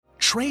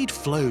Trade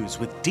flows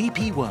with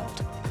DP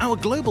World. Our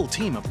global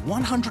team of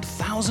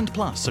 100,000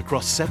 plus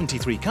across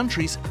 73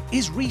 countries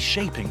is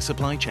reshaping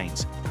supply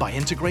chains by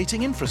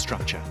integrating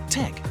infrastructure,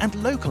 tech, and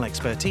local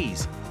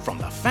expertise from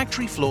the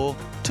factory floor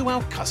to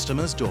our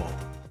customer's door.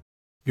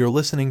 You're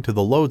listening to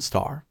The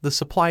Lodestar, the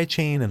supply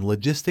chain and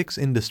logistics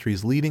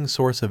industry's leading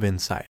source of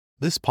insight.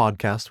 This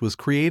podcast was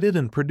created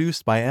and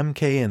produced by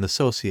MK and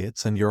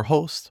Associates and your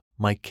host,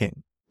 Mike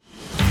King.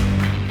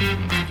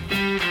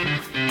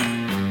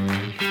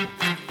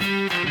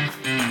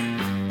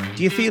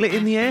 Do you feel it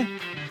in the air?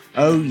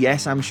 Oh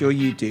yes, I'm sure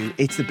you do.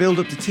 It's the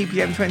build-up to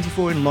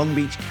TPM24 in Long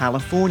Beach,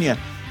 California.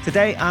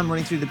 Today I'm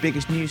running through the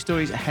biggest news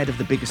stories ahead of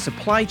the biggest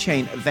supply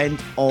chain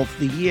event of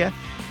the year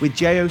with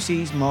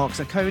JOC's Mark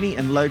Zacconi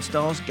and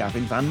Lodestar's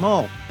Gavin Van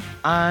Maal.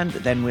 And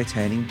then we're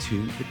turning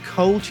to the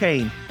cold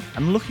chain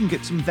and looking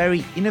at some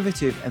very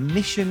innovative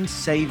emission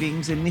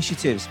savings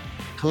initiatives,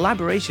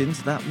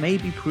 collaborations that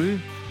maybe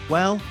prove,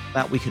 well,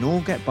 that we can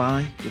all get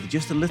by with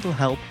just a little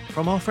help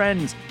from our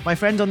friends. My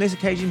friends on this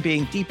occasion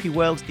being DP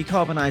World's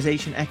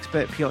decarbonisation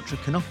expert Piotr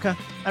Konopka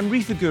and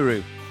reefer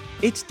guru,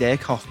 it's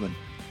Dirk Hoffman.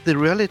 The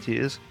reality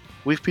is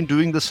we've been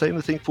doing the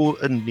same thing for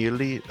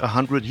nearly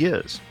 100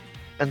 years.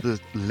 And the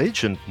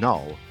legend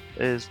now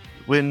is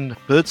when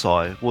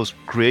Birdseye was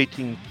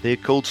creating their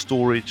cold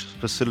storage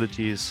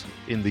facilities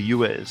in the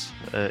US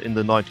in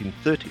the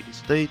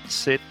 1930s, they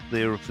set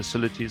their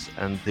facilities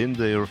and then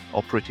their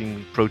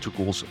operating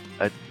protocols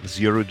at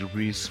 0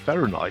 degrees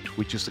Fahrenheit,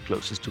 which is the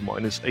closest to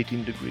minus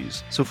 18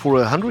 degrees. So for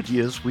 100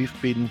 years, we've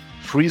been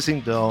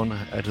freezing down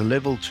at a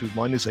level to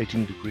minus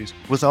 18 degrees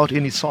without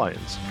any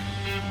science.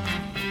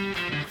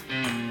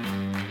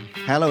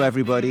 Hello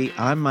everybody,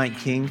 I'm Mike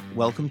King.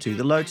 Welcome to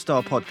the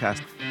Lodestar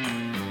podcast.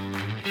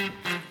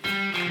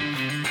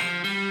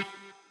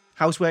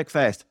 Housework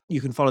first. You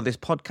can follow this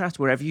podcast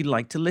wherever you'd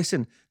like to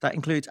listen. That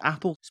includes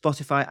Apple,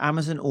 Spotify,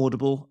 Amazon,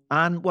 Audible,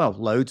 and, well,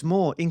 loads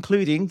more,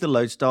 including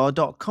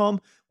thelodestar.com,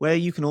 where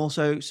you can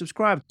also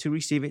subscribe to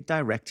receive it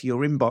direct to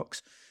your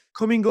inbox.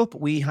 Coming up,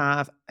 we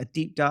have a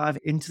deep dive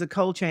into the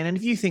cold chain. And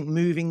if you think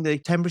moving the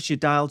temperature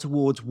dial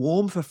towards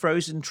warm for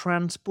frozen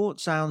transport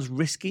sounds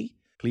risky,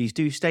 please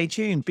do stay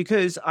tuned,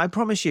 because I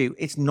promise you,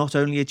 it's not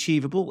only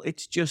achievable,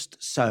 it's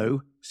just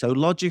so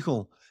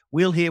logical.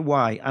 We'll hear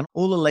why and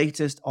all the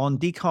latest on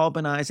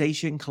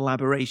decarbonisation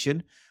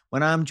collaboration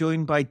when I'm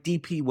joined by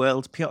DP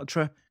World's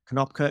Piotr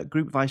Konopka,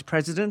 Group Vice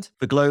President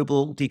for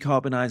Global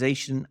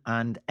Decarbonisation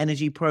and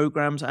Energy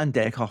Programmes, and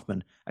Dirk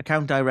Hoffman,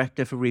 Account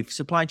Director for Reef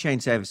Supply Chain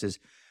Services.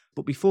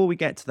 But before we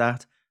get to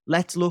that,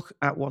 let's look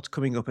at what's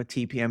coming up at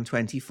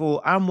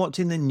TPM24 and what's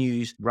in the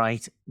news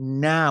right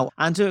now.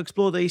 And to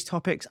explore these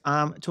topics,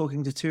 I'm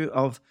talking to two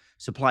of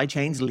supply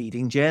chain's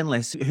leading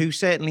journalists who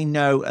certainly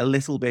know a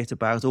little bit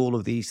about all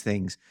of these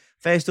things.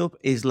 First up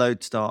is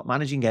Lodestar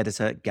Managing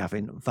Editor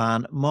Gavin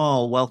Van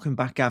Maal. Welcome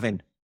back,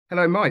 Gavin.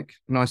 Hello, Mike.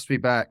 Nice to be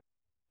back.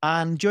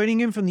 And joining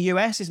him from the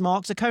US is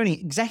Mark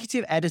Zacconi,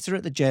 Executive Editor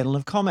at the Journal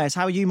of Commerce.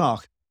 How are you,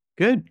 Mark?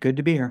 Good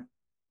to be here.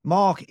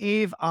 Mark,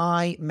 if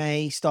I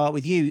may start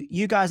with you.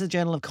 You guys at the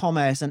Journal of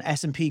Commerce and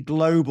S&P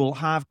Global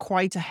have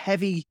quite a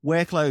heavy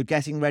workload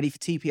getting ready for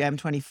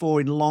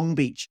TPM24 in Long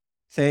Beach,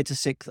 3rd to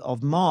 6th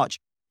of March.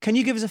 Can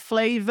you give us a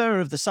flavour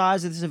of the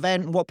size of this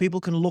event and what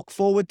people can look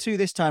forward to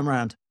this time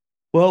around?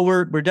 Well,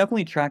 we're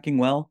definitely tracking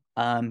well,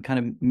 kind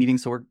of meeting.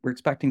 So we're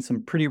expecting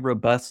some pretty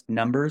robust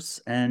numbers.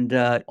 And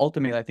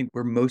ultimately, I think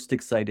we're most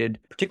excited,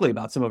 particularly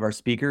about some of our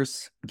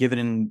speakers,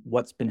 given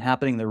what's been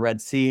happening in the Red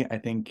Sea. I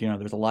think,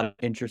 there's a lot of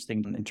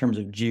interesting in terms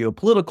of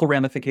geopolitical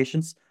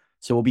ramifications.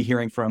 So we'll be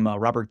hearing from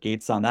Robert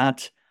Gates on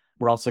that.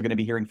 We're also going to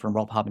be hearing from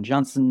Rolf Haben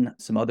Johnson,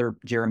 some other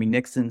Jeremy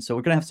Nixon. So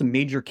we're going to have some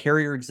major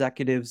carrier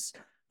executives.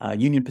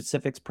 Union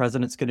Pacific's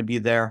president's going to be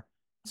there.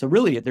 So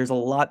really, there's a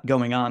lot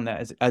going on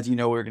that, as you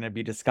know, we're going to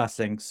be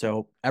discussing.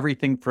 So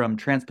everything from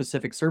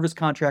Trans-Pacific service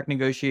contract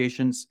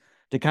negotiations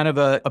to kind of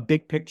a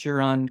big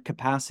picture on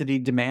capacity,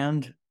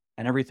 demand,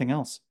 and everything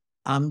else.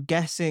 I'm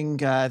guessing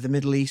the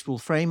Middle East will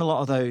frame a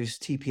lot of those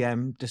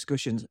TPM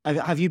discussions.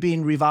 Have you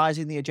been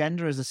revising the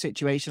agenda as the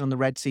situation on the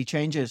Red Sea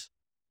changes?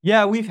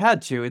 Yeah, we've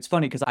had to. It's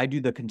funny because I do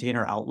the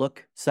container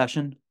outlook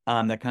session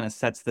that kind of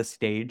sets the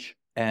stage.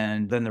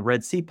 And then the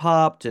Red Sea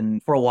popped.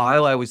 And for a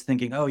while, I was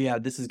thinking, oh, yeah,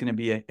 this is going to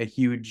be a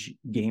huge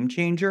game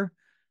changer.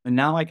 And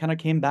now I kind of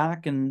came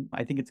back and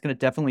I think it's going to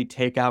definitely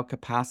take out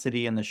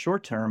capacity in the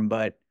short term.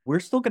 But we're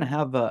still going to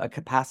have a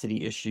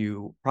capacity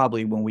issue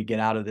probably when we get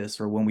out of this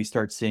or when we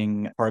start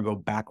seeing cargo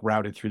back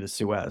routed through the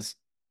Suez.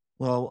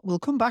 Well, we'll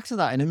come back to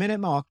that in a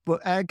minute, Mark.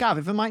 But Gav,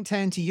 if I might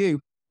turn to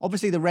you,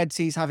 obviously the Red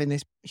Sea is having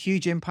this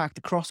huge impact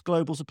across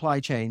global supply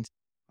chains.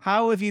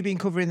 How have you been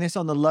covering this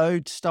on the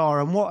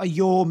Lodestar, and what are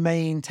your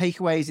main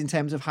takeaways in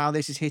terms of how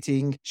this is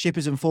hitting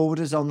shippers and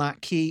forwarders on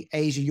that key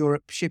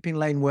Asia-Europe shipping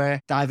lane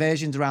where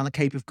diversions around the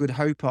Cape of Good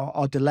Hope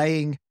are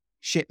delaying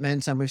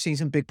shipments, and we've seen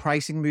some big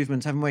pricing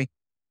movements, haven't we?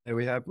 Yeah,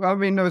 we have. Well, I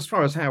mean, as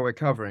far as how we're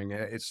covering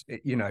it,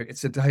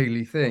 it's a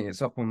daily thing. It's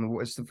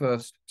the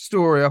first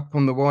story up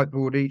on the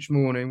whiteboard each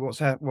morning. What's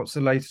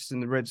the latest in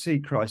the Red Sea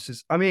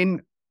crisis? I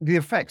mean, the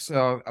effects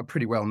are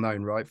pretty well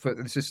known, right? For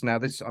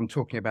this, I'm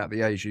talking about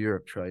the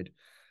Asia-Europe trade.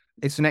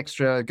 It's an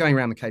extra, going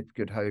around the Cape of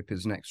Good Hope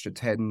is an extra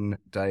 10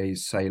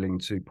 days sailing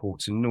to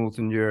ports in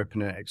Northern Europe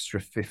and an extra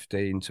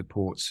 15 to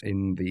ports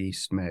in the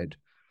East Med.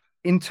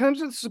 In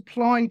terms of the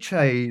supply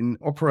chain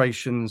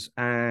operations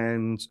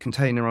and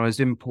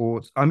containerized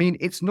imports, I mean,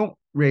 it's not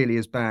really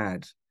as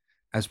bad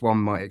as one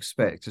might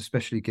expect,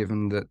 especially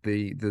given that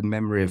the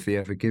memory of the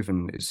Ever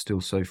Given is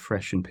still so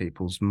fresh in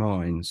people's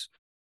minds.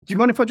 Do you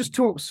mind if I just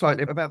talk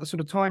slightly about the sort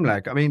of time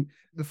lag? I mean,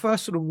 the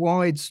first sort of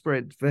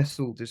widespread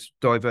vessel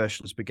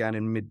diversions began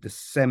in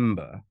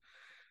mid-December.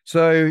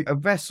 So a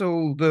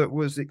vessel that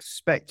was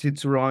expected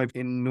to arrive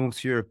in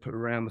North Europe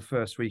around the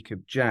first week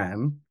of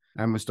Jan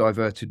and was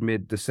diverted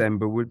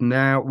mid-December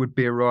would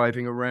be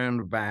arriving around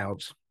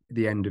about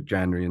the end of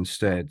January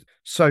instead.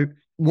 So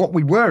what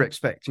we were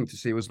expecting to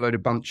see was a load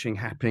of bunching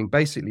happening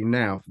basically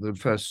now for the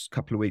first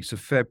couple of weeks of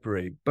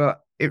February,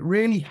 but it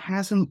really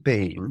hasn't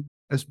been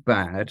as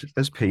bad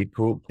as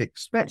people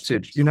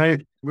expected. You know,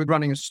 we're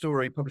running a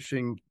story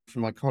publishing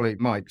from my colleague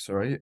Mike,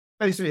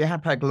 Basically,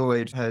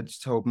 Hapag-Lloyd had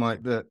told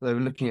Mike that they were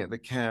looking at the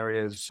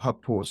carriers'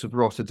 hub ports of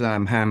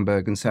Rotterdam,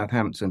 Hamburg, and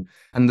Southampton,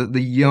 and that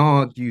the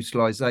yard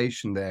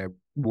utilization there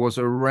was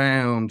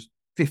around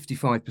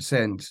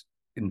 55%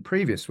 in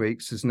previous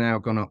weeks, has now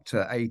gone up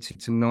to 80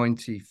 to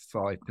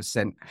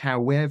 95%.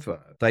 However,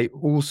 they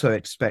also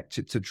expect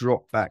it to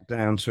drop back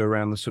down to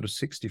around the sort of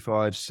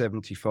 65,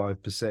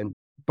 75%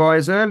 by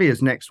as early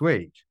as next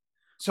week.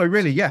 So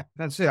really, yeah,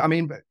 that's it. I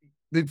mean,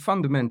 the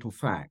fundamental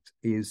fact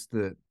is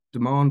that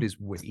demand is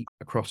weak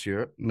across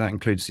Europe, and that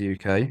includes the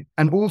UK.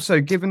 And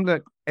also, given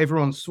that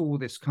everyone saw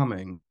this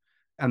coming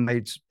and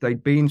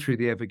they'd been through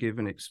the Ever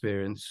Given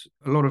experience,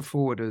 a lot of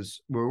forwarders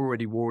were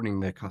already warning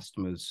their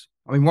customers.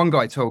 I mean, one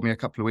guy told me a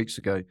couple of weeks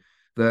ago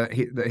that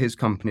his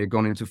company had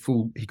gone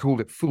into he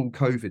called it full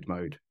COVID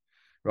mode,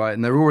 right?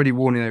 And they're already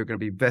warning there were going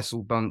to be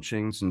vessel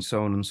bunchings and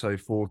so on and so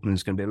forth, and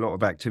there's going to be a lot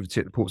of activity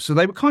at the port. So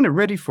they were kind of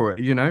ready for it,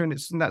 you know, and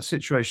it's in that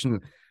situation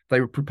that they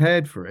were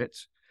prepared for it.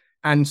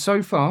 And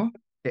so far,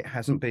 it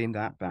hasn't been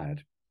that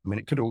bad. I mean,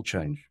 it could all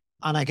change.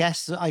 And I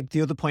guess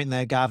the other point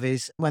there, Gav,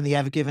 is when the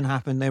Ever Given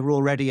happened, they were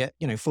already at,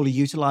 fully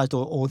utilised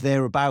or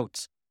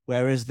thereabouts,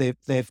 whereas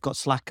they've got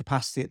slack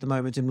capacity at the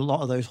moment in a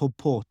lot of those hub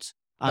ports.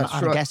 And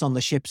right. I guess on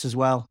the ships as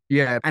well.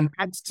 Yeah, and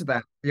adds to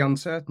that the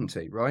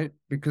uncertainty, right?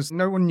 Because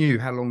no one knew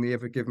how long the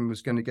Ever Given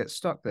was going to get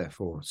stuck there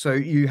for. So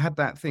you had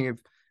that thing of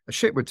a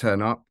ship would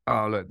turn up,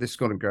 oh, look, this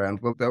got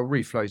aground. Well, they'll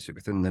refloat it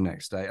within the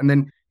next day. And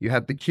then you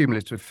had the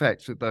cumulative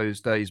effect of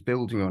those days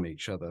building on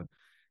each other.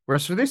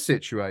 Whereas for this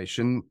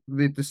situation,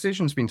 the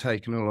decision's been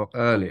taken a lot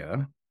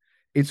earlier.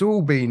 It's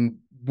all been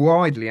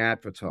widely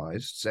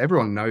advertised, so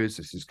everyone knows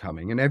this is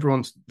coming, and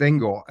everyone's then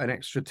got an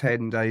extra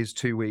 10 days,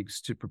 2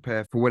 weeks to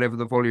prepare for whatever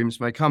the volumes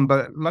may come.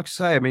 But like I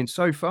say, I mean,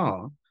 so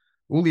far,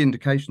 all the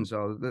indications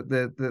are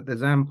that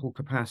there's ample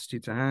capacity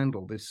to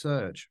handle this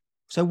surge.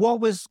 So what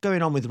was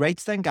going on with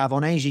rates then, Gav,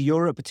 on Asia,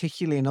 Europe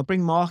particularly? And I'll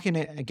bring Mark in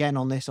it again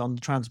on this, on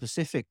the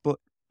Trans-Pacific. But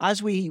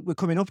as we were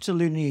coming up to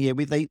Lunar New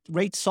Year,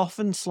 rates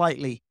softened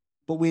slightly.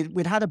 But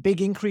we'd had a big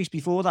increase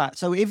before that.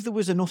 So if there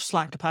was enough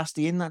slack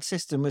capacity in that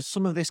system, was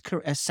some of this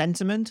a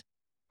sentiment?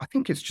 I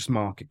think it's just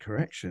market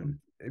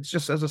correction. It's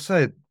just, as I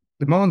said,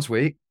 demand's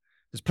weak.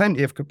 There's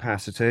plenty of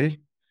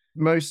capacity.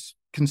 Most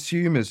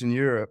consumers in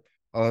Europe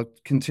are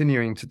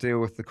continuing to deal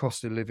with the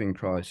cost of living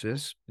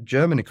crisis. The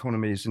German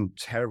economy is in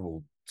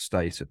terrible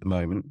state at the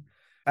moment.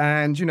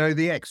 And,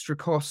 the extra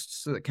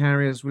costs that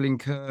carriers will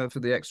incur for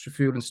the extra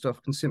fuel and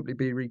stuff can simply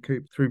be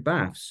recouped through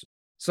BAFs.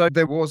 So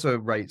there was a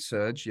rate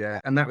surge, yeah,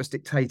 and that was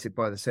dictated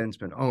by the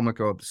sentiment. Oh my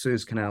God, the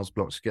Suez Canal's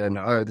blocked again.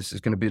 Oh, this is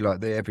going to be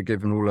like the Ever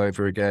Given all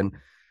over again.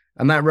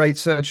 And that rate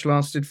surge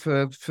lasted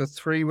for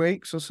 3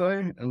 weeks or so,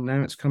 and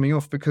now it's coming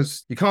off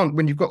because you can't,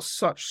 when you've got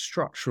such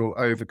structural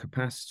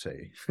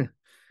overcapacity,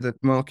 the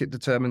market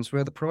determines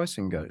where the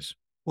pricing goes.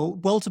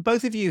 Well, to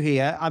both of you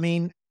here, I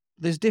mean,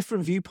 there's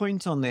different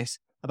viewpoints on this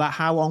about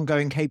how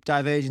ongoing Cape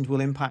diversions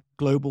will impact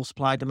global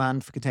supply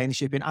demand for container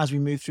shipping as we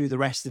move through the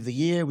rest of the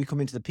year. We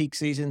come into the peak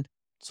season,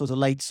 sort of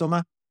late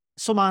summer.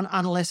 Some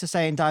analysts are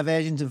saying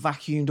diversions have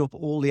vacuumed up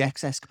all the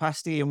excess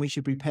capacity and we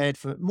should be prepared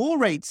for more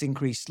rates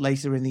increase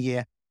later in the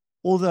year.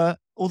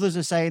 Others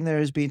are saying there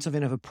has been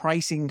something of a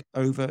pricing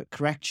over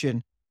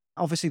correction.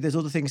 Obviously, there's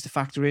other things to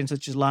factor in,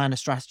 such as liner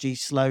strategy,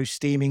 slow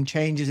steaming,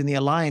 changes in the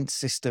alliance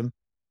system.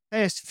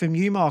 Yes, from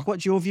you, Mark,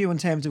 what's your view in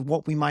terms of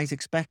what we might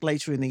expect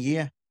later in the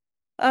year?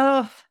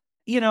 I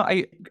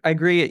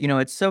agree.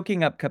 It's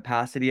soaking up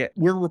capacity.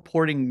 We're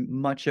reporting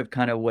much of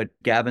kind of what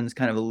Gavin's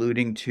kind of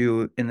alluding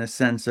to in the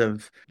sense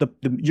of the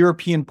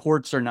European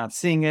ports are not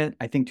seeing it.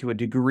 I think to a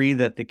degree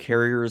that the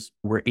carriers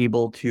were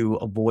able to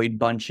avoid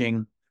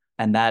bunching,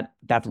 and that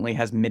definitely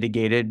has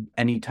mitigated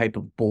any type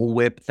of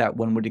bullwhip that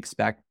one would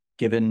expect,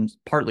 given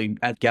partly,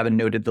 as Gavin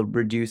noted, the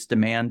reduced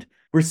demand.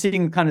 We're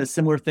seeing kind of a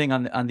similar thing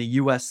on the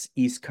US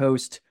East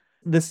Coast.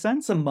 The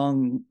sense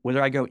among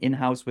whether I go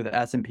in-house with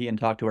S&P and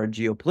talk to our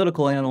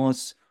geopolitical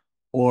analysts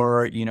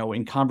or,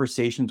 in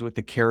conversations with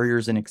the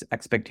carriers and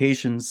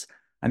expectations,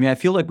 I mean, I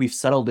feel like we've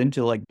settled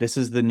into like this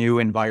is the new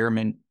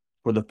environment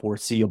for the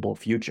foreseeable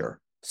future.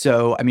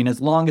 So, I mean,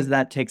 as long as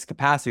that takes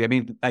capacity, I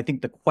mean, I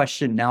think the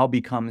question now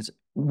becomes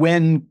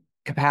when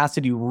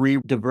capacity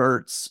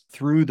re-diverts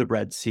through the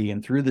Red Sea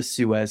and through the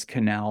Suez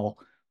Canal,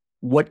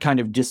 what kind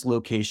of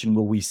dislocation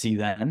will we see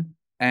then?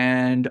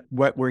 And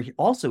what we're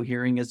also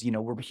hearing is,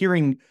 we're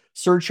hearing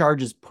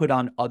surcharges put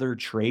on other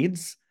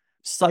trades,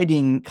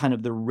 citing kind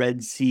of the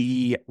Red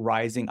Sea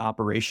rising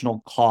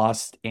operational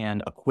cost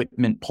and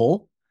equipment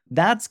pull.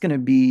 That's going to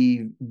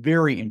be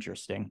very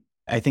interesting.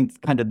 I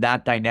think kind of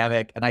that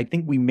dynamic, and I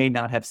think we may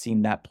not have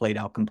seen that played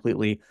out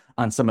completely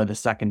on some of the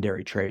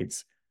secondary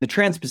trades. The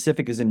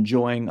Trans-Pacific is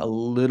enjoying a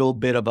little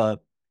bit of a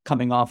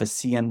coming off a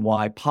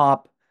CNY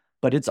pop,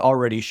 but it's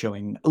already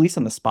showing, at least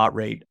on the spot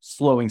rate,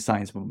 slowing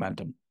signs of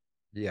momentum.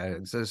 Yeah,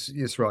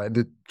 it's right.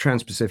 The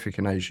Trans-Pacific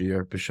and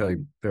Asia-Europe are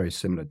showing very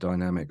similar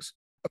dynamics,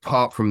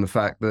 apart from the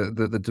fact that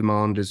the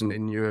demand isn't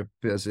in Europe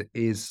as it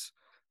is,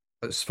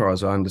 as far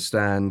as I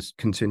understand,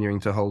 continuing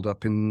to hold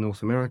up in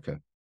North America.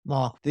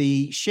 Mark,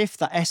 the shift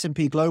that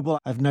S&P Global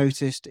have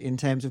noticed in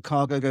terms of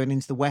cargo going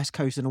into the West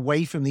Coast and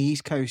away from the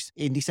East Coast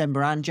in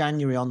December and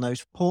January on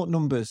those port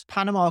numbers.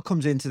 Panama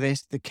comes into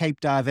this, the Cape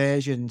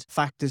diversions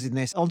factors in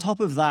this. On top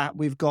of that,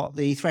 we've got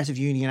the threat of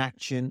union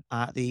action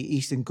at the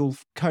Eastern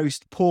Gulf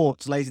Coast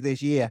ports later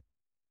this year.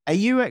 Are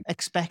you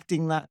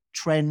expecting that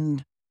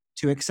trend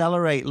to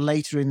accelerate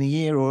later in the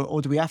year,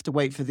 or do we have to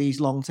wait for these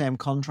long-term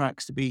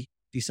contracts to be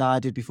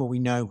decided before we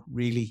know,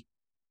 really?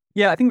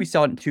 Yeah, I think we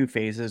saw it in two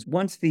phases.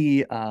 Once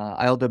the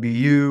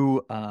ILWU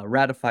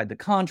ratified the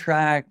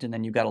contract, and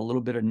then you got a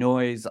little bit of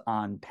noise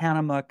on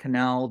Panama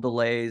Canal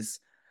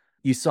delays,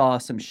 you saw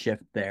some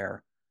shift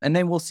there. And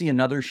then we'll see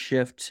another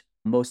shift,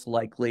 most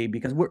likely,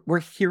 because we're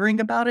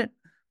hearing about it,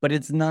 but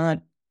it's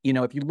not,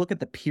 if you look at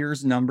the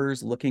peers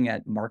numbers, looking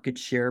at market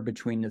share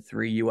between the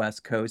three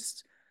U.S.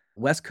 coasts,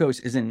 West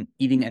Coast isn't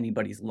eating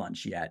anybody's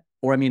lunch yet.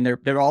 Or, I mean,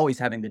 they're always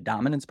having the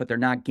dominance, but they're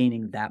not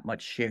gaining that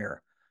much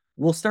share.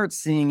 We'll start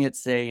seeing it,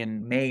 say,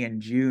 in May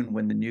and June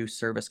when the new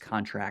service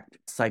contract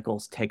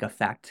cycles take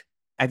effect.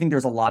 I think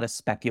there's a lot of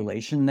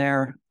speculation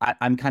there.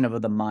 I'm kind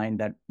of the mind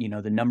that,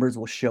 the numbers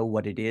will show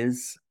what it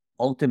is.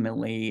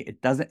 Ultimately,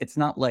 it's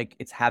not like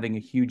it's having a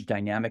huge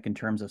dynamic in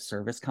terms of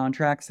service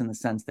contracts, in the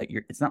sense that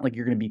it's not like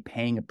you're going to be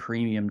paying a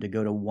premium to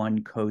go to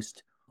one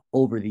coast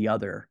over the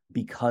other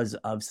because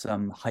of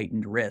some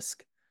heightened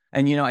risk.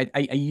 And,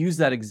 I use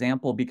that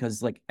example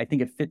because, like, I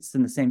think it fits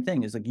in the same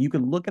thing. Is like, you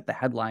can look at the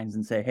headlines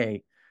and say,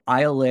 hey,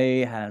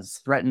 ILA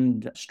has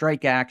threatened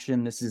strike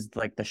action. This is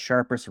like the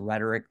sharpest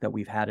rhetoric that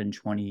we've had in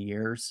 20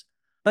 years.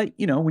 But,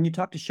 when you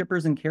talk to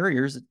shippers and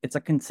carriers, it's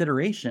a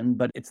consideration,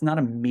 but it's not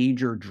a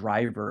major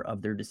driver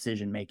of their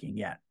decision making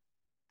yet.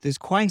 There's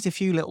quite a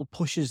few little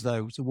pushes,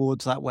 though,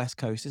 towards that West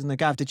Coast, isn't there?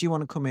 Gav, did you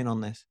want to come in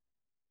on this?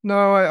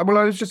 No, I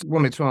was just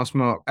wanted to ask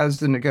Mark, as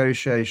the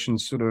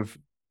negotiations sort of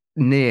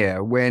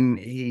near, when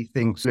he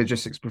thinks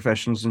logistics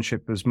professionals and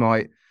shippers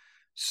might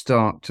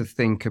start to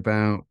think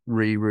about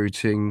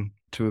rerouting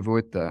to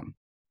avoid that.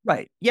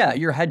 Right. Yeah,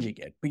 you're hedging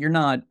it, but you're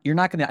not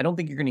going to, I don't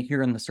think you're going to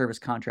hear in the service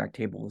contract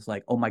tables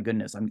like, oh my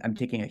goodness, I'm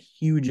taking a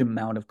huge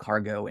amount of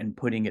cargo and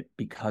putting it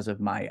because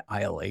of my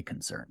ILA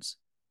concerns.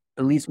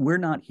 At least we're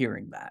not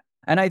hearing that.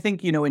 And I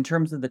think, in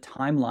terms of the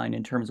timeline,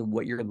 in terms of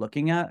what you're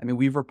looking at, I mean,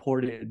 we've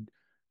reported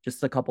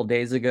just a couple of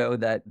days ago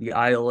that the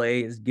ILA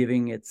is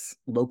giving its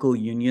local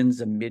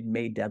unions a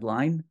mid-May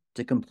deadline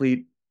to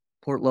complete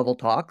port level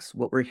talks.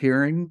 What we're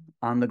hearing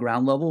on the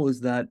ground level is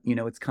that,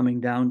 it's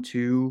coming down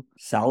to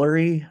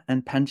salary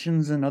and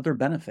pensions and other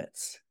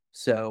benefits.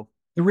 So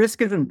the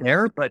risk isn't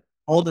there, but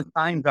all the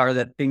signs are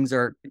that things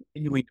are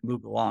continuing to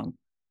move along.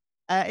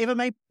 If I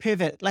may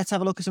pivot, let's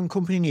have a look at some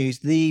company news.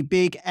 The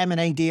big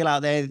M&A deal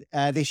out there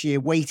this year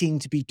waiting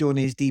to be done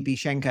is DB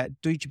Schenker.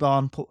 Deutsche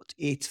Bahn put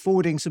its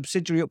forwarding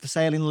subsidiary up for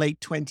sale in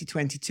late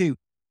 2022.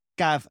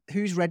 Gav,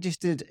 who's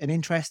registered an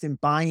interest in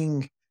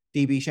buying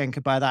DB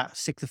Schenker by that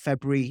 6th of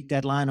February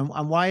deadline? And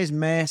why is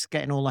Maersk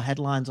getting all the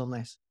headlines on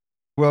this?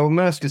 Well,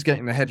 Maersk is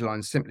getting the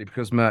headlines simply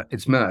because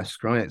it's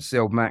Maersk, right? It's the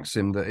old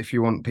maxim that if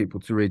you want people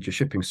to read your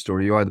shipping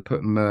story, you either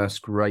put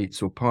Maersk, rates,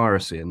 or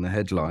piracy in the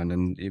headline,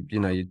 and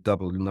you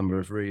double the number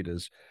of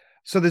readers.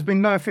 So there's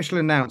been no official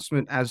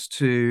announcement as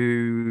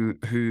to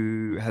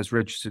who has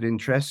registered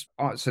interest.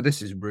 So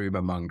this is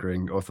rumor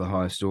mongering of the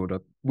highest order.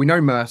 We know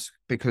Maersk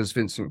because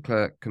Vincent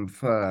Clerc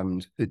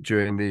confirmed that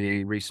during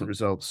the recent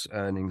results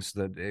earnings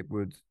that it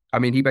would. I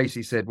mean, he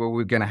basically said, well,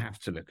 we're going to have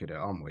to look at it,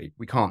 aren't we?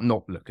 We can't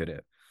not look at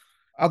it.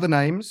 Other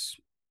names,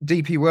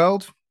 DP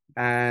World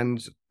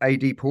and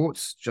AD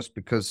Ports, just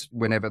because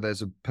whenever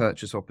there's a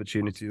purchase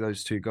opportunity,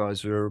 those two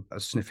guys are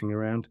sniffing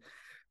around.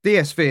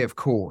 DSV, of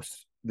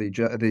course, the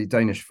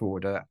Danish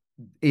forwarder,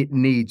 it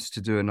needs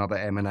to do another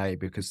M&A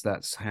because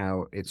that's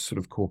how its sort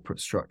of corporate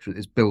structure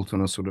is built,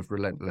 on a sort of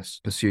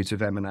relentless pursuit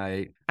of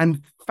M&A.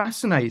 And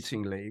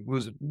fascinatingly,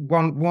 was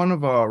one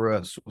of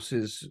our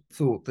sources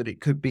thought that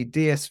it could be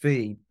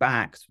DSV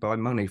backed by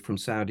money from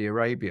Saudi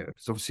Arabia,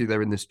 because obviously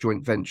they're in this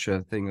joint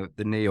venture thing at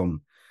the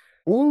Neon.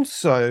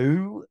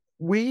 Also,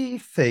 We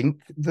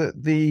think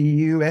that the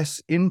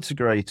US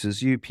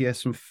integrators,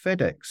 UPS and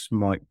FedEx,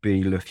 might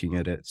be looking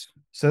at it.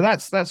 So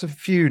that's a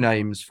few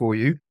names for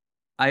you.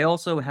 I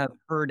also have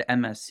heard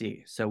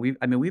MSC. So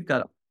we've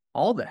got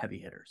all the heavy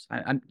hitters.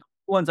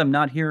 Ones I'm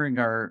not hearing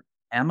are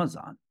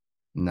Amazon.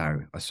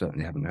 No, I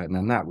certainly haven't heard.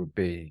 And that would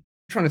be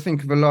I'm trying to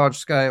think of a large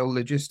scale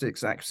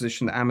logistics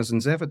acquisition that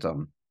Amazon's ever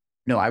done.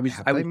 No, I was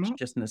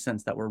just in the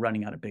sense that we're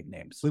running out of big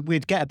names.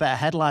 We'd get a better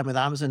headline with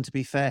Amazon, to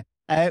be fair.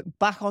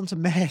 Back onto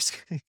Maersk.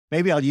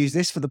 Maybe I'll use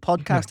this for the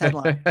podcast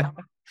headline.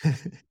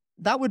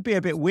 That would be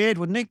a bit weird,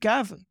 wouldn't it,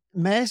 Gav?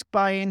 Maersk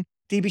buying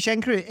DB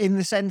Schenker, in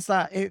the sense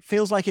that it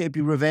feels like it would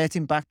be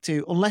reverting back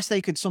to, unless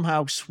they could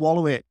somehow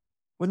swallow it,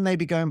 wouldn't they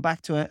be going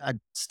back to a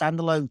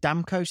standalone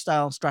Damco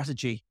style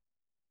strategy?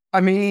 I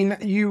mean,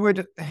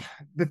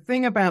 the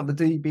thing about the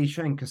DB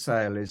Schenker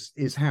sale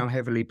is how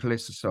heavily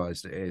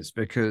politicized it is,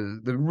 because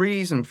the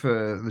reason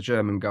for the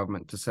German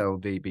government to sell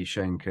DB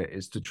Schenker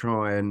is to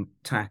try and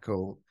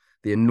tackle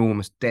the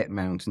enormous debt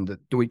mountain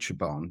that Deutsche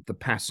Bahn, the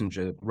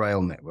passenger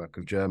rail network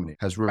of Germany,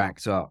 has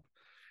racked up.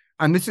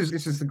 And this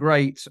is the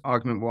great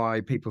argument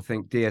why people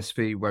think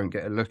DSV won't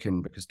get a look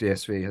in, because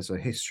DSV has a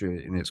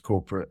history in its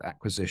corporate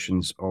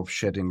acquisitions of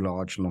shedding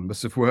large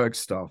numbers of work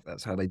staff.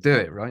 That's how they do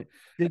it, right?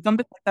 Did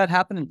something like that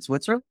happen in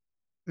Switzerland?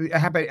 It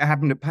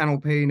happened at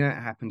Panalpina,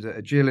 it happened at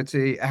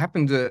Agility, it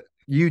happened at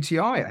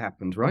UTI, it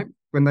happened, right?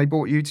 When they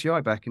bought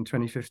UTI back in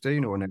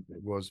 2015 or whenever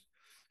it was.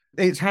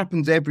 It's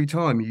happened every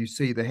time you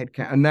see the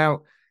headcount. And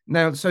now,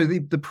 so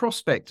the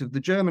prospect of the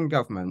German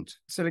government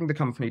selling the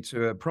company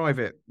to a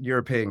private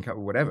European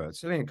company, whatever,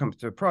 selling a company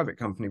to a private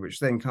company, which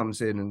then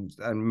comes in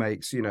and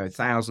makes,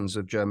 thousands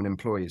of German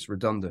employees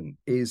redundant,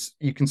 is,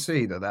 you can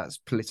see that that's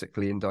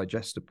politically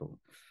indigestible.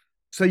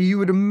 So you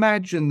would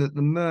imagine that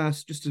the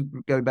Maersk, just to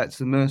go back to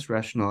the Maersk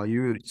rationale,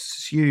 you would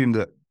assume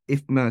that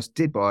if Maersk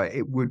did buy it,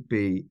 it would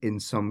be in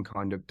some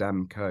kind of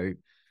Damco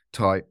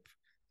type.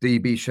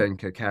 DB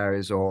Schenker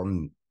carries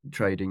on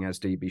trading as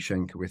DB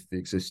Schenker with the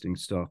existing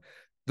staff.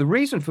 The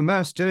reason for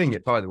Maersk doing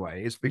it, by the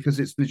way, is because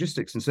its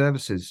logistics and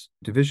services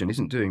division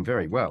isn't doing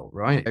very well,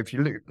 right? If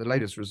you look at the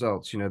latest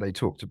results, they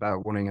talked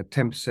about wanting a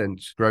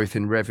 10% growth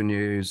in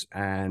revenues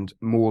and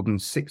more than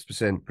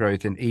 6%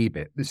 growth in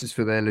EBIT. This is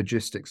for their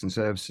logistics and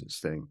services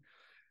thing.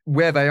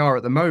 Where they are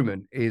at the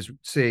moment is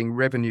seeing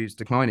revenues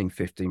declining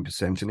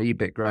 15% and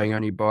EBIT growing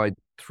only by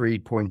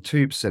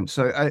 3.2%.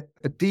 So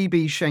a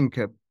DB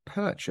Schenker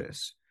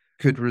purchase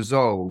could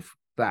resolve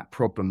that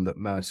problem that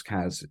Maersk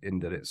has, in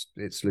that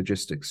its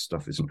logistics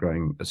stuff isn't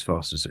growing as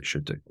fast as it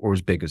should do, or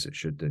as big as it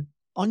should do.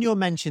 On your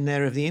mention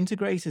there of the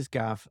integrators,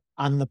 Gav,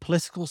 and the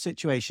political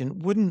situation,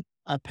 wouldn't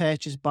a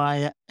purchase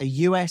by a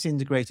US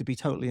integrator be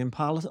totally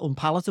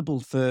unpalatable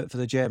for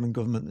the German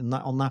government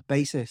on that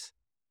basis?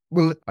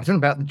 Well, I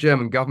don't know about the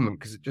German government,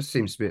 because it just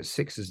seems to be at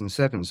 6s and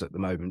 7s at the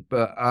moment.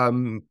 But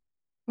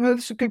well,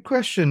 that's a good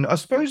question. I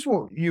suppose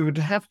what you would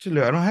have to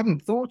look, and I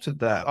haven't thought of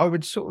that, I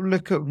would sort of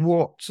look at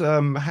what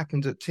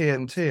happened at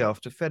TNT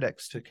after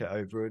FedEx took it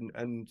over,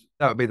 and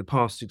that would be the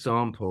past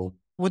example.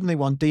 Wouldn't they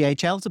want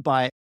DHL to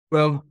buy it?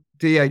 Well,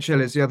 DHL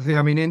is the other thing.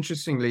 I mean,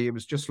 interestingly, it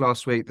was just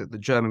last week that the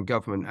German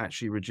government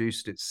actually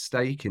reduced its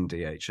stake in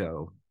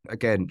DHL,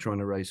 again, trying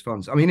to raise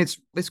funds. I mean,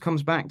 this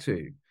comes back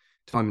to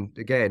time and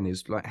again,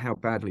 is like how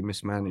badly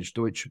mismanaged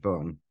Deutsche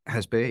Bahn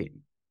has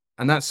been.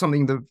 And that's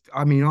something that,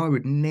 I mean, I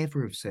would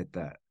never have said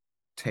that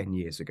 10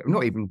 years ago.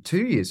 Not even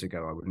 2 years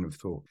ago, I wouldn't have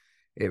thought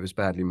it was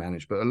badly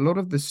managed. But a lot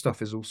of this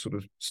stuff is all sort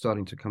of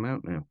starting to come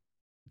out now.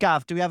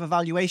 Gav, do we have a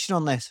valuation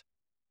on this?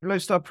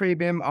 Lodestar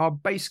Premium, our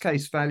base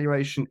case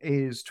valuation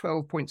is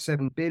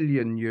 12.7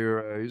 billion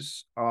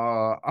euros.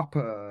 Our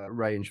upper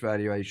range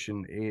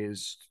valuation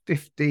is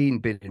 15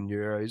 billion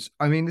euros.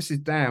 I mean, this is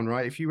down,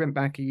 right? If you went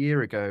back a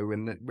year ago,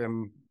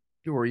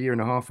 or a year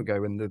and a half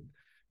ago, when the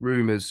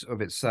rumors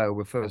of its sale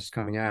were first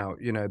coming out,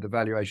 the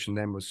valuation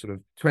then was sort of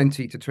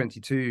 20 to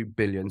 22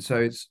 billion.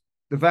 So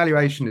the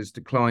valuation is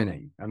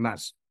declining, and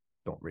that's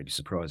not really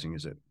surprising,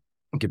 is it,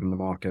 given the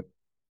market?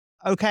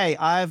 Okay,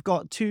 I've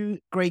got two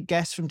great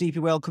guests from DP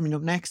World coming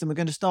up next, and we're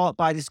going to start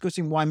by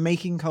discussing why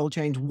making cold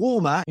chains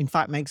warmer, in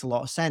fact, makes a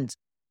lot of sense.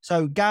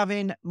 So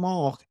Gavin,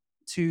 Mark,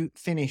 to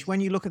finish,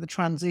 when you look at the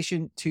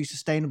transition to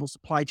sustainable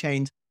supply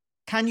chains,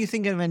 can you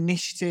think of an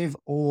initiative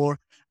or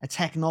a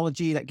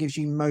technology that gives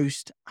you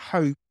most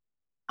hope?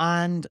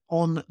 And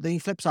on the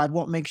flip side,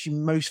 what makes you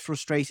most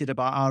frustrated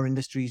about our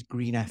industry's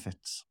green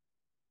efforts?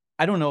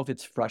 I don't know if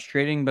it's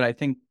frustrating, but I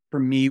think for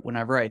me,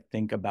 whenever I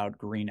think about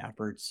green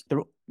efforts,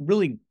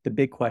 the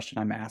big question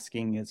I'm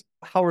asking is,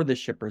 how are the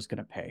shippers going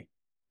to pay?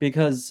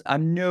 Because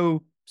I'm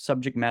no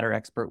subject matter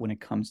expert when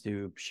it comes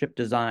to ship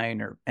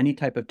design or any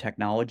type of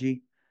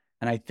technology.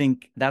 And I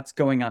think that's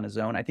going on its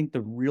own. I think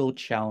the real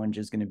challenge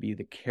is going to be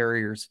the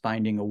carriers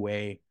finding a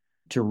way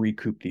to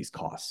recoup these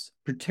costs,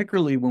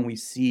 particularly when we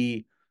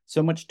see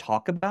so much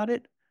talk about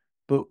it.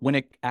 But when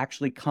it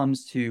actually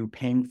comes to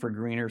paying for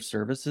greener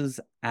services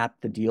at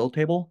the deal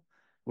table,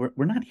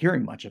 we're not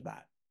hearing much of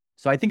that.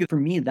 So I think for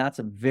me, that's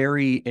a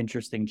very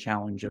interesting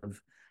challenge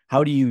of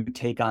how do you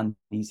take on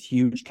these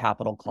huge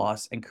capital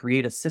costs and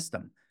create a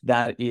system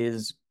that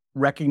is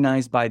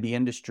recognized by the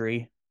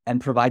industry and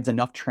provides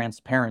enough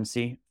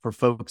transparency for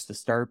folks to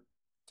start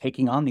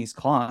taking on these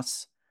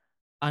costs.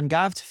 And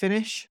Gav, to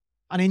finish,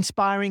 an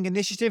inspiring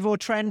initiative or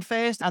trend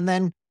first, and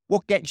then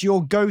what gets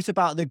your goat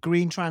about the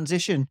green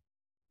transition?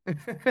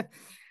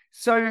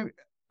 So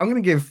I'm going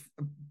to give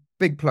a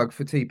big plug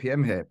for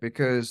TPM here,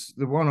 because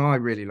the one I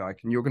really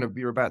like, and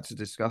you're about to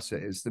discuss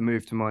it, is the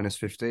move to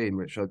 -15,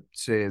 which I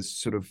see as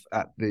sort of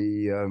at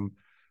the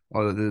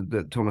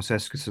Thomas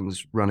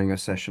Eskison's running a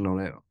session on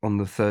it on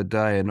the third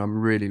day, and I'm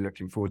really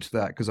looking forward to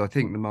that, because I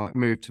think the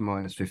move to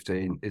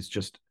 -15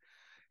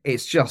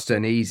 is just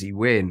an easy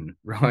win,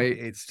 right?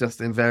 It's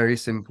just a very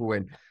simple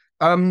win.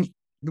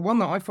 The one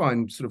that I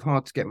find sort of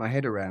hard to get my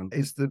head around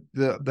is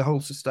the whole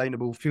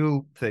sustainable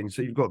fuel thing.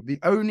 So you've got the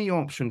only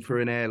option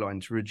for an airline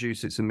to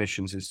reduce its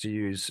emissions is to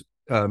use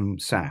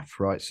SAF,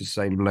 right?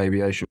 Sustainable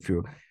aviation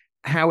fuel.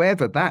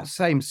 However, that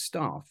same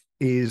stuff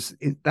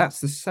that's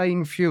the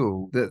same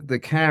fuel that the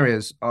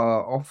carriers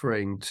are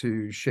offering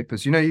to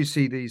shippers. You know, you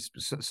see these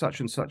such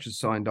and such has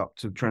signed up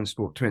to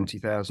transport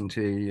 20,000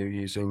 TEU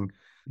using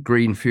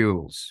green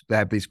fuels. They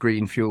have these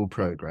green fuel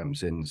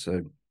programs in.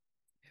 So,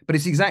 but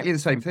it's exactly the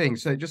same thing.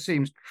 So it just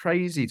seems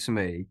crazy to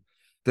me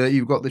that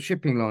you've got the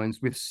shipping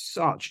lines with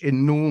such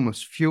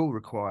enormous fuel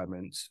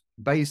requirements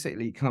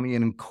basically coming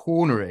in and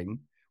cornering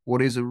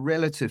what is a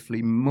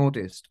relatively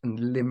modest and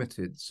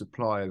limited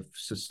supply of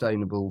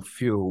sustainable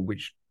fuel,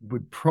 which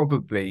would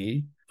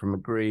probably, from a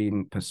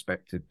green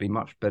perspective, be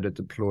much better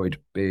deployed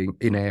being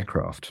in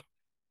aircraft.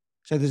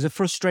 So there's a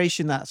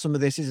frustration that some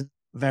of this isn't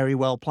very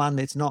well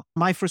planned. It's not.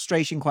 My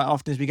frustration quite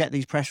often is we get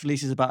these press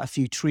releases about a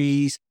few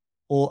trees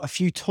or a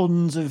few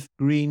tons of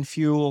green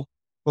fuel,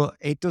 but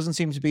it doesn't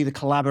seem to be the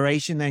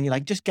collaboration. Then you're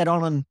like, just get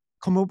on and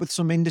come up with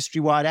some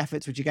industry-wide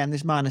efforts, which again,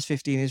 this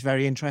 -15 is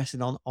very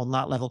interesting on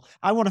that level.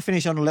 I want to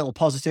finish on a little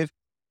positive.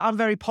 I'm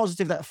very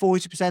positive that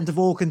 40% of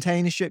all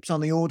container ships on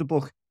the order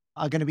book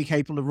are going to be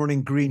capable of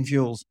running green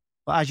fuels.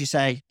 But as you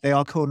say, they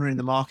are cornering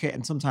the market,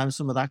 and sometimes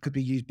some of that could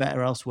be used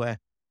better elsewhere.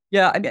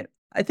 Yeah, I mean,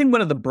 I think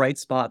one of the bright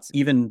spots,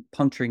 even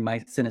puncturing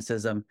my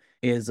cynicism,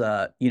 is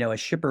a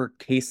shipper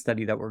case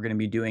study that we're going to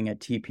be doing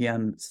at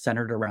TPM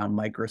centered around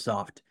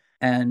Microsoft.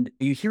 And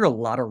you hear a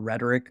lot of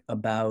rhetoric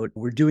about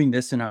we're doing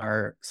this in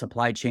our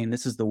supply chain,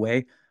 this is the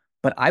way.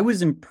 But I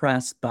was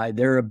impressed by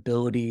their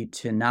ability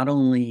to not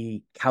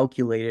only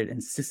calculate it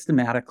and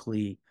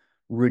systematically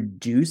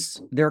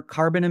reduce their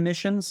carbon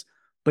emissions,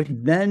 but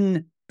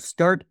then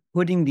start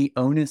putting the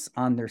onus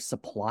on their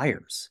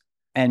suppliers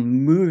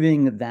and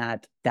moving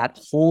that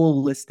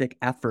holistic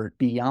effort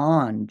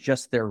beyond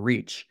just their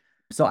reach.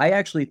 So I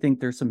actually think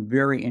there's some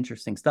very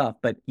interesting stuff.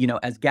 But,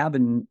 as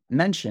Gavin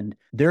mentioned,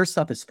 their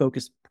stuff is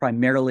focused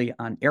primarily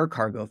on air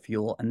cargo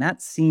fuel. And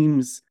that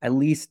seems at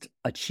least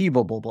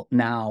achievable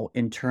now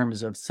in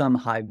terms of some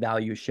high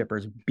value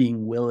shippers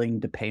being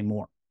willing to pay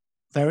more.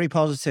 Very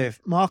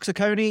positive. Mark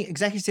Zacconi,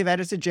 Executive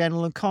Editor,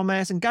 Journal of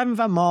Commerce, and Gavin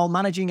Van Maal,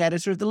 Managing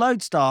Editor of the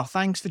Lodestar.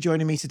 Thanks for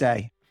joining me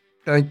today.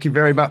 Thank you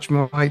very much,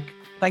 Mike.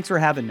 Thanks for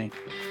having me.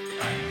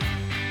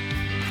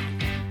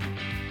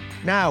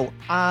 Now,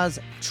 as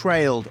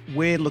trailed,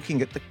 we're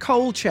looking at the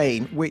cold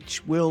chain,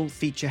 which will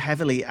feature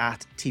heavily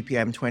at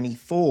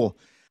TPM24.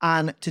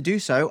 And to do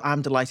so,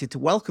 I'm delighted to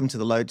welcome to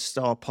the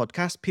Lodestar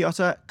podcast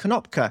Piotr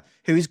Konopka,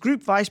 who is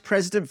Group Vice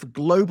President for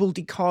Global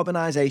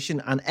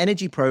Decarbonisation and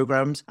Energy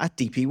Programs at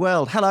DP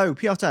World. Hello,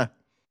 Piotr.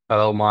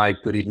 Hello, Mike.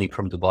 Good evening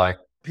from Dubai.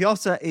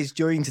 Piotr is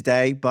joined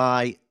today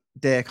by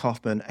Dirk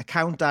Hoffman,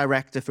 Account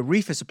Director for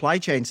Reefer Supply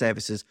Chain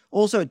Services,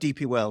 also at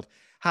DP World.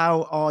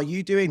 How are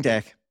you doing,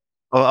 Dirk?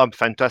 Oh, I'm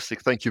fantastic.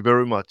 Thank you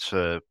very much,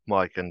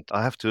 Mike. And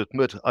I have to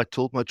admit, I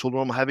told my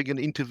children I'm having an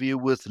interview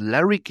with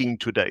Larry King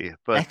today.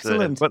 But,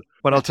 Excellent.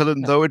 But I'll tell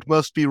them, no, it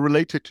must be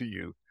related to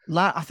you.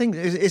 I think,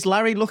 is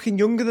Larry looking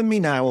younger than me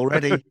now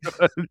already?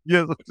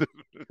 Yes,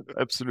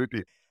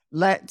 absolutely.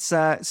 Let's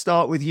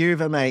start with you,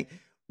 mate.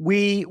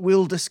 We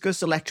will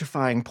discuss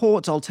electrifying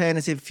ports,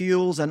 alternative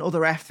fuels, and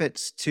other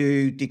efforts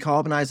to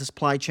decarbonise the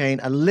supply chain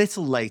a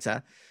little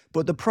later.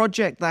 But the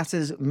project that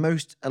has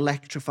most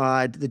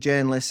electrified the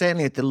journalists,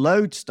 certainly at the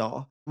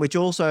Lodestar, which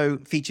also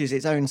features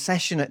its own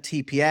session at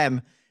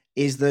TPM,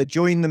 is the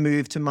Join the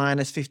Move to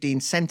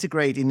 -15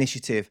 centigrade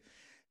initiative.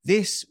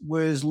 This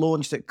was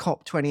launched at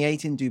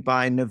COP28 in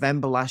Dubai in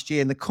November last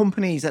year, and the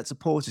companies that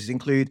support us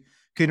include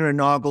Kuehne +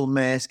 Nagel,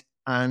 Maersk,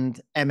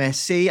 and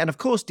MSC, and of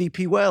course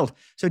DP World.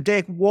 So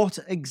Dirk, what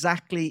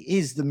exactly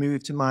is the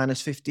move to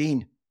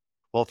 -15?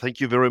 Well, thank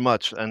you very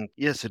much. And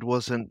yes, it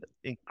was an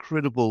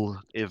incredible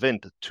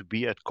event to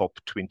be at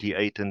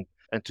COP28 and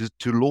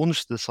to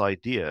launch this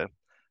idea,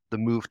 the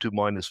move to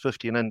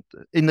 -15. And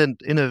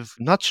in a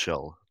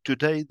nutshell,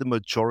 today, the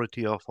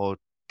majority of our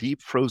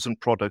deep frozen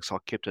products are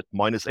kept at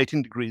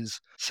 -18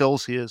 degrees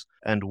Celsius.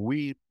 And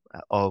we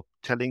are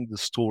telling the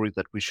story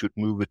that we should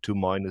move it to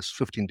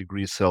 -15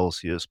 degrees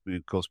Celsius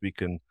because we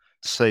can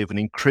save an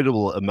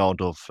incredible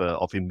amount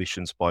of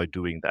emissions by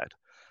doing that.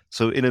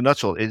 So in a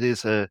nutshell, it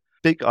is a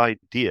big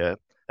idea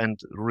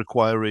and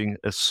requiring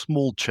a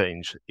small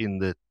change in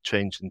the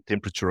change in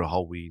temperature,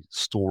 how we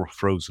store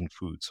frozen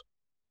foods.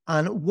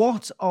 And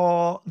what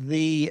are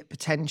the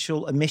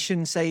potential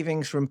emission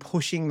savings from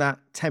pushing that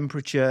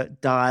temperature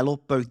dial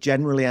up, both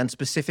generally and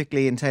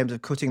specifically in terms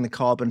of cutting the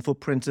carbon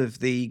footprint of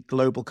the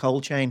global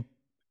cold chain?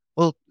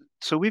 Well,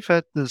 so we've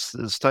had this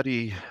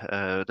study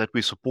that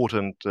we support,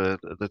 and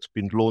that's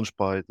been launched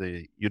by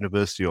the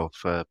University of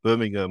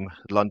Birmingham,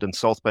 London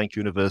South Bank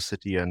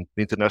University, and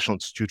the International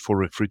Institute for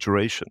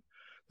Refrigeration.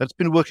 That's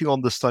been working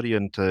on the study,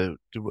 and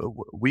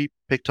we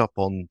picked up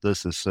on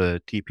this as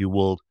TP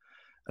World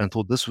and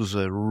thought this was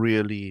a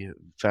really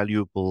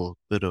valuable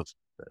bit of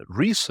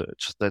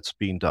research that's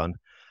been done.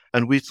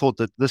 And we thought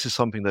that this is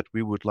something that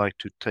we would like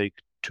to take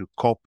to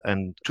COP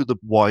and to the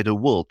wider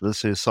world.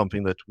 This is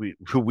something that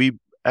we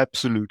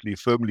absolutely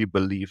firmly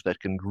believe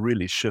that can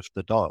really shift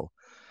the dial.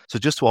 So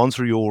just to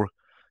answer your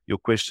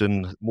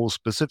question more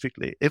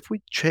specifically, if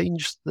we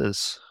change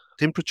this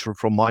temperature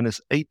from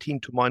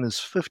 -18 to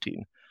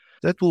 -15,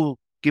 that will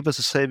give us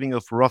a saving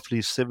of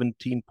roughly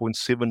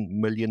 17.7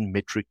 million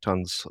metric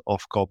tons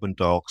of carbon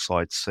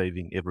dioxide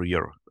saving every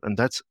year. And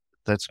that's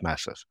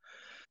massive.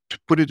 To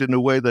put it in a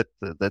way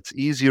that's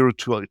easier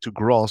to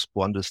grasp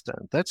or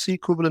understand, that's the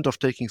equivalent of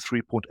taking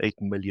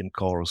 3.8 million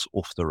cars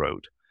off the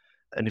road.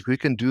 And if we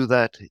can do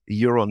that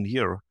year on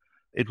year,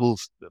 it will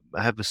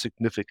have a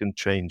significant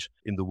change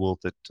in the world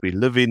that we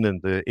live in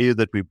and the air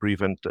that we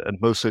breathe, and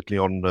most certainly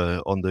on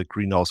the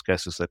greenhouse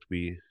gases that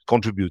we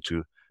contribute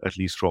to, at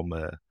least from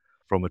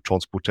a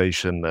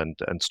transportation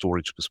and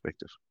storage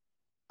perspective.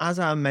 As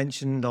I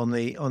mentioned on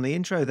the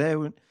intro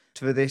there,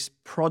 for this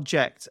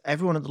project,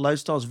 everyone at the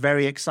Lodestar is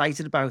very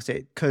excited about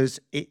it because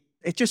it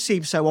just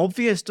seems so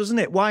obvious, doesn't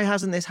it? Why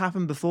hasn't this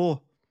happened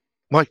before?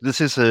 Mike,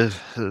 this is a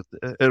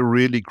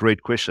really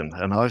great question,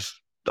 and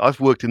I've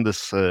worked in this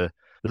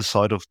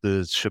side of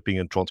the shipping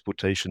and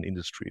transportation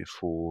industry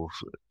for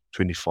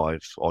 25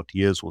 odd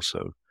years or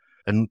so.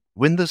 And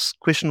when this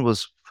question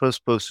was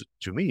first posed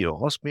to me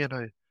or asked me, and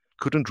I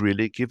couldn't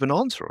really give an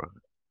answer.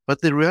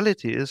 But the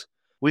reality is,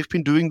 we've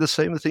been doing the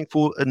same thing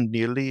for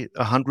nearly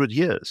 100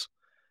 years.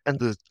 And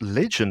the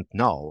legend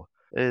now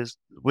is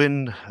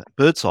when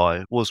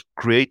Birdseye was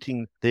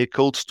creating their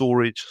cold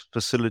storage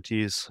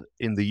facilities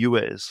in the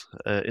US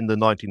in the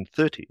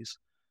 1930s,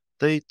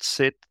 they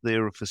set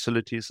their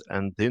facilities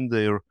and then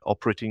their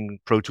operating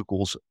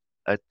protocols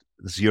at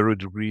 0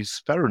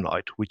 degrees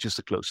Fahrenheit, which is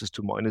the closest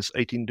to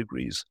 -18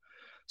 degrees.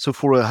 So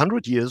for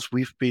 100 years,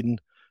 we've been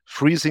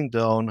freezing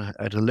down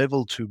at a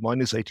level to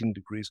 -18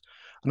 degrees.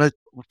 And I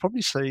would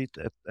probably say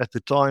at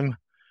the time,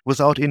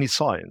 without any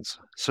science.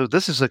 So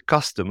this is a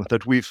custom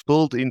that we've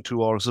built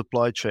into our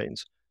supply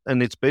chains.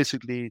 And it's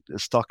basically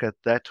stuck at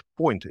that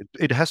point.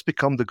 It has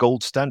become the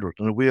gold standard.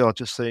 And we are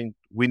just saying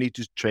we need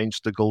to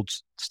change the gold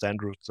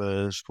standard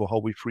for how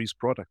we freeze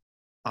product.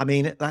 I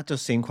mean, that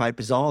does seem quite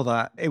bizarre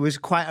that it was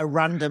quite a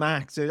random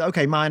act.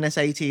 Okay,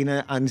 -18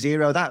 and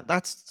 0,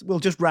 that's we'll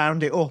just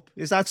round it up.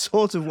 Is that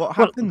sort of what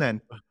happened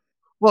then?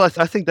 Well,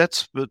 I think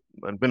that's,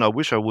 and when I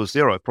wish I was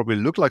there, I probably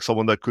look like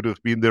someone that could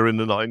have been there in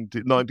the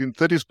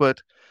 1930s,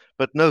 but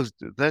no,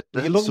 that's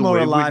you look more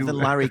alive than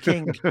Larry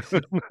King.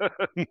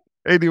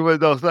 Anyway,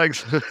 no,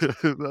 thanks.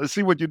 I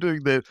see what you're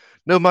doing there.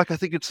 No, Mike, I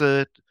think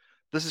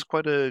this is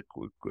quite a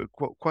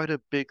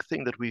big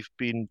thing that we've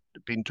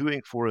been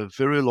doing for a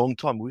very long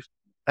time. We've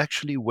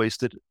actually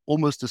wasted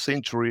almost a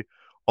century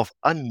of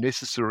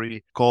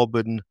unnecessary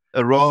carbon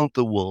around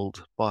the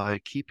world by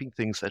keeping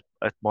things at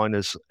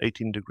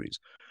 -18 degrees.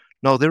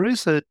 Now, there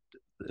is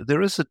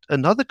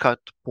another cut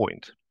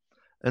point,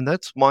 and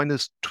that's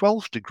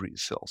 -12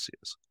 degrees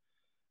Celsius.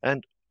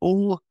 And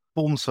all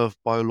forms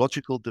of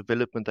biological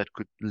development that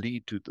could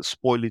lead to the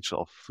spoilage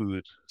of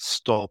food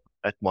stop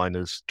at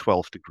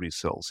 -12 degrees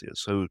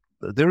Celsius. So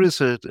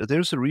there's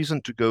a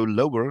reason to go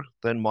lower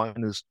than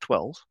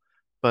 -12,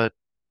 but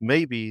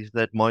maybe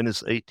that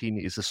 -18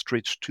 is a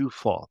stretch too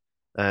far.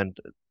 And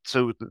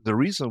so the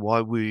reason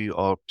why we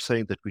are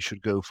saying that we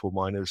should go for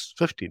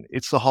 -15,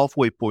 it's the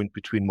halfway point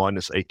between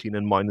 -18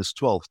 and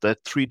 -12.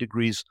 That 3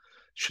 degrees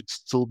should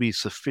still be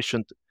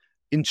sufficient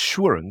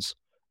insurance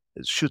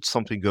should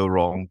something go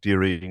wrong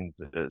during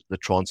the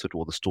transit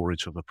or the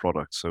storage of a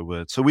product. So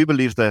we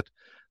believe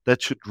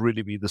that should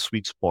really be the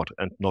sweet spot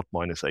and not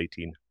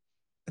 -18.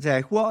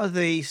 Derek, what are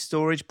the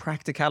storage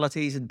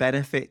practicalities and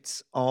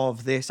benefits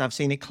of this? I've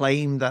seen it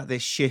claimed that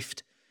this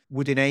shift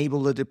would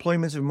enable the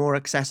deployment of more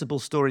accessible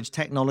storage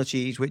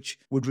technologies, which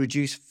would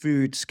reduce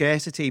food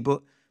scarcity.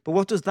 But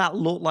what does that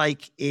look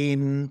like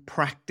in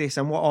practice,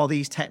 and what are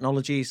these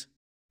technologies?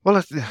 Well,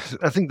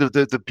 I think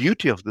the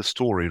beauty of the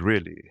story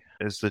really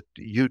is that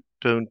you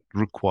don't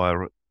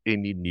require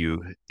any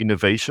new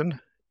innovation.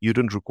 You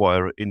don't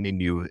require any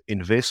new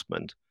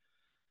investment.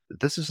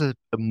 This is a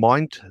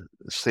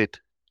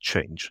mindset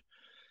change.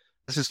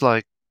 This is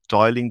like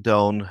dialing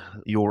down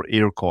your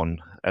aircon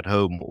at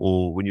home,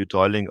 or when you're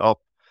dialing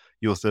up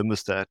your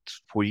thermostat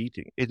for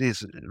heating. It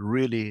is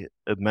really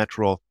a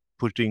matter of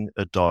putting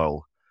a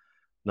dial.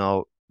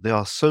 Now, there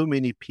are so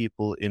many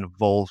people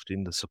involved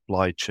in the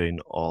supply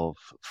chain of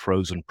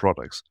frozen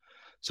products.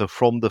 So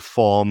from the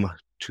farm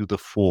to the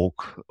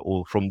fork,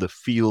 or from the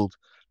field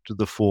to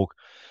the fork,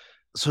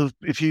 So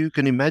if you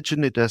can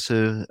imagine it as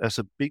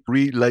a big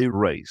relay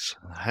race,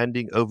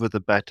 handing over the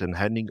baton,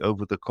 handing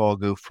over the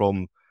cargo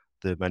from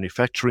the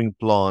manufacturing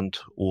plant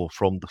or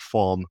from the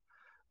farm,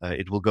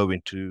 it will go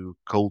into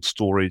cold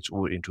storage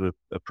or into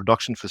a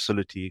production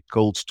facility,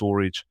 cold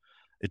storage.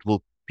 It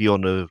will be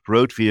on a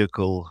road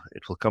vehicle.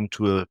 It will come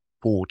to a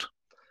port.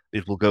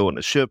 It will go on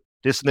a ship.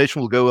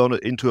 Destination will go on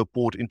into a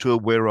port, into a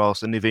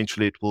warehouse, and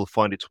eventually it will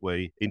find its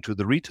way into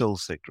the retail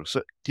sector.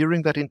 So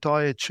during that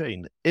entire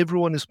chain,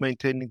 everyone is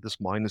maintaining this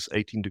minus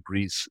 18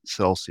 degrees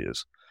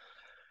Celsius.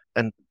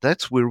 And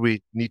that's where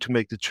we need to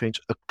make the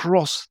change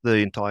across the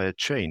entire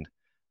chain,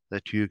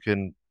 that you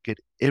can get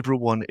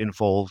everyone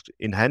involved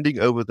in handing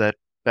over that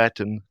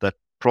baton, that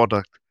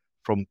product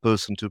from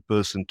person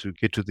to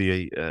get to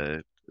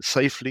the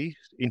safely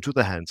into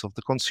the hands of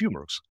the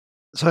consumers.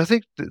 So I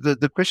think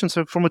the questions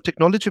are from a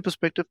technology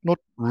perspective, not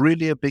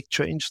really a big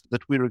change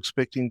that we're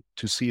expecting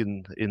to see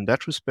in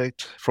that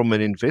respect. From an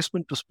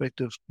investment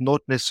perspective, not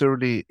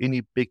necessarily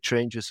any big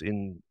changes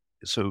in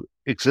so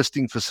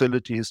existing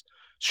facilities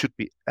should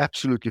be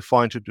absolutely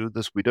fine to do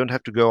this. We don't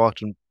have to go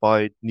out and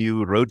buy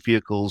new road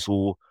vehicles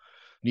or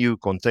new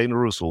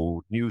containers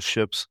or new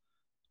ships.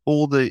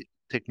 All the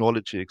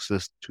technology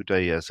exists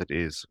today as it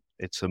is.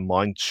 It's a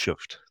mind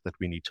shift that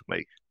we need to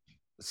make.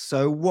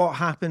 So what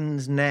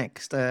happens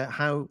next?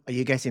 How are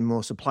you getting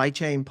more supply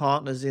chain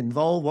partners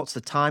involved? What's the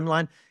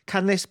timeline?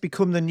 Can this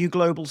become the new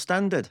global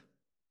standard?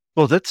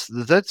 Well, that's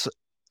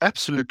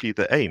absolutely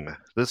the aim.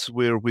 This is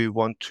where we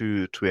want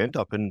to end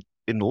up. And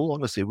in all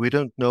honesty, we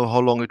don't know how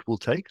long it will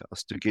take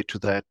us to get to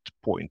that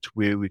point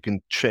where we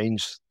can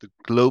change the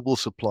global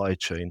supply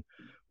chain,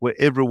 where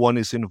everyone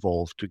is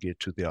involved to get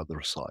to the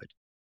other side.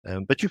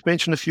 But you've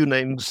mentioned a few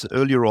names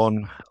earlier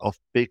on of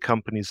big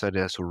companies that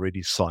has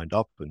already signed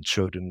up and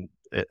showed an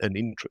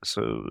interest.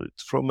 So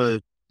from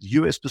a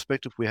US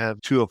perspective, we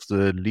have two of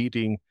the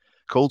leading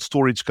cold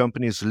storage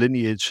companies,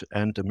 Lineage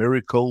and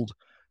Americold,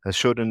 has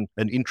showed an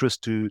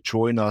interest to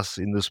join us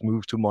in this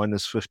move to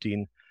minus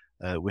 15.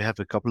 We have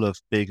a couple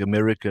of big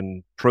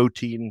American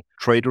protein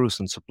traders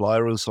and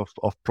suppliers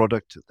of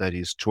product that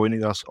is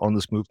joining us on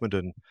this movement.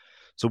 And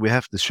so we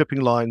have the shipping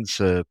lines.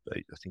 I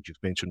think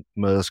you've mentioned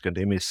Maersk and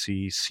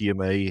MSC,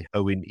 CMA,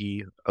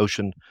 ONE,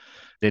 Ocean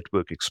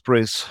Network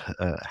Express,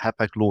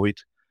 Hapag-Lloyd.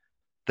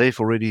 They've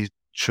already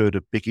showed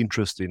a big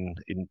interest in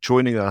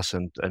joining us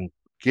and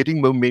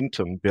getting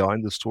momentum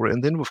behind the story.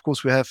 And then, of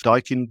course, we have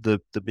Daikin,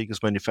 the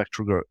biggest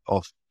manufacturer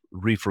of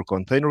reefer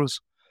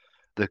containers,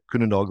 the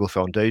Kuehne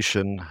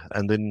Foundation,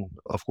 and then,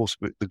 of course,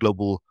 the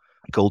Global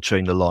Cold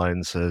Chain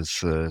Alliance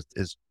as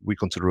we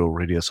consider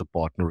already as a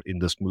partner in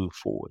this move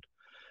forward.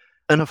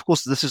 And of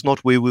course, this is not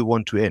where we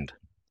want to end.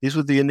 These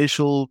were the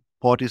initial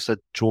parties that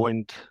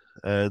joined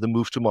the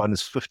move to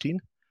minus 15.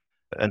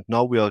 And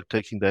now we are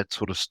taking that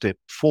sort of step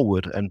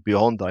forward and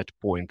beyond that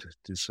point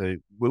to say,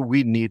 well,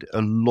 we need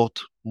a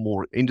lot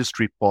more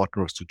industry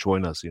partners to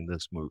join us in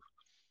this move.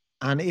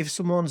 And if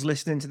someone's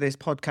listening to this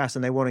podcast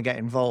and they want to get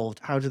involved,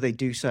 how do they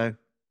do so?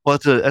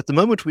 But at the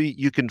moment,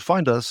 you can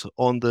find us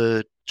on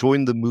the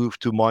Join the Move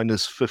to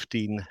minus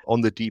 15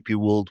 on the DP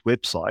World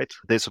website.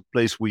 There's a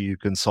place where you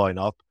can sign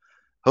up.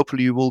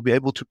 Hopefully, you will be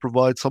able to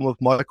provide some of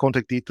my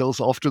contact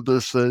details after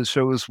this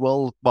show as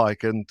well,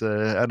 Mike. And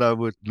I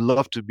would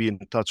love to be in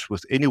touch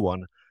with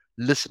anyone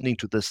listening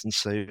to this and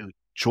say,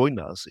 join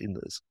us in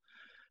this.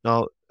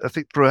 Now, I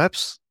think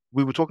perhaps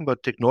we were talking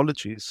about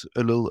technologies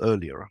a little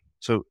earlier.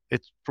 So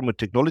it's from a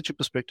technology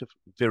perspective,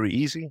 very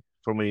easy.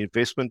 From an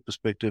investment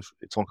perspective,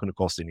 it's not going to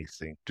cost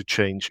anything to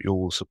change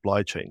your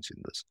supply chains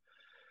in this.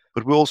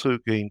 But we're also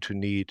going to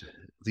need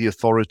the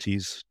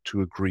authorities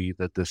to agree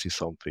that this is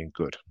something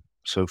good.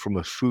 So from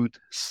a food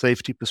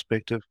safety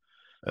perspective,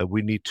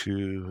 we need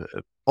to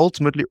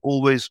ultimately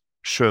always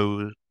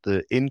show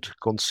the end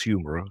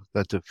consumer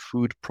that the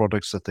food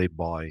products that they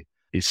buy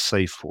is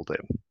safe for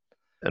them.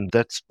 And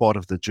that's part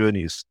of the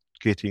journey, is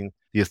getting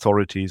the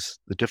authorities,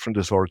 the different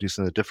authorities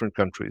in the different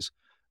countries.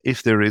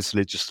 If there is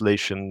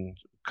legislation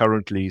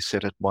currently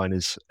set at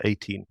minus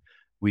 18,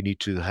 we need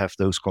to have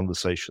those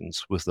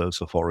conversations with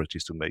those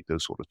authorities to make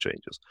those sort of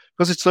changes.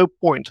 Because it's no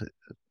point,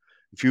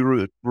 if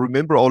you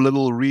remember our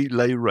little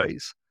relay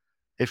race,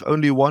 if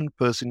only one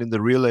person in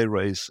the relay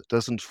race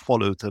doesn't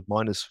follow the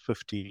minus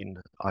 15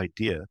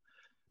 idea,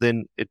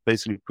 then it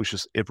basically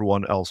pushes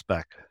everyone else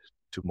back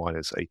to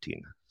minus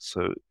 18.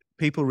 So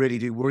people really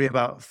do worry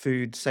about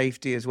food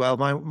safety as well.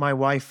 My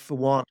wife, for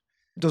one,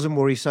 doesn't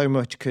worry so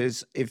much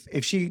because if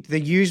the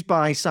use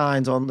by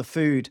signs on the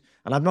food,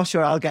 and I'm not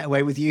sure I'll get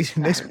away with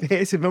using this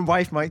bit, and my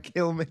wife might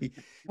kill me.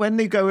 When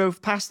they go over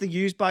past the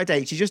use by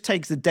date, she just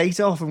takes the date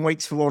off and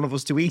waits for one of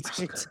us to eat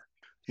it.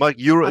 Mike,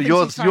 she's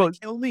trying to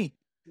kill me.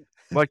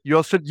 Mike, you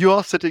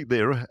are sitting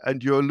there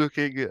and you're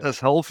looking as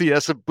healthy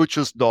as a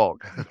butcher's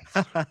dog.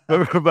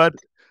 But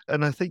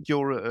and I think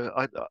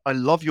I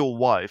love your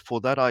wife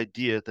for that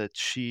idea that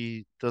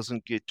she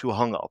doesn't get too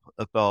hung up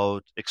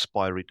about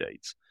expiry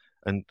dates.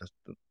 And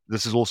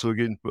this is also,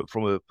 again,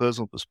 from a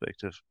personal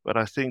perspective. But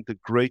I think the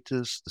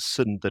greatest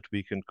sin that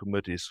we can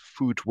commit is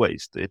food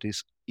waste. It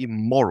is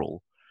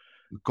immoral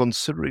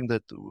considering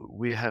that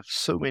we have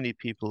so many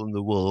people in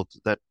the world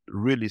that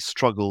really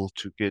struggle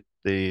to get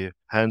their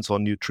hands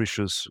on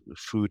nutritious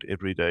food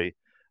every day.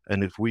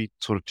 And if we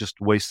sort of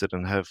just waste it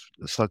and have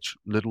such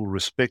little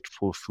respect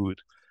for food,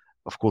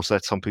 of course,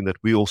 that's something that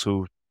we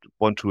also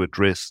want to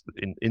address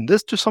in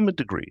this to some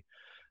degree,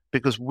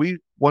 because we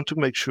want to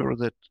make sure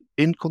that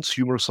end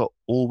consumers are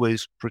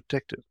always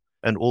protected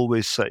and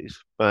always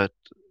safe. But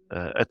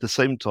at the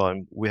same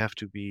time, we have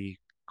to be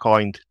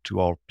kind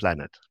to our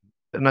planet.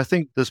 And I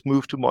think this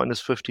move to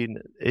 -15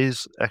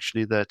 is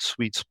actually that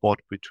sweet spot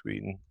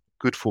between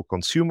good for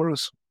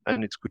consumers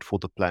and it's good for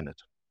the planet.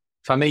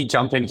 If I may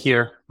jump in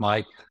here,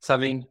 Mike. So, I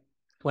mean,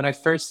 when I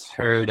first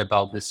heard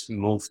about this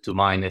move to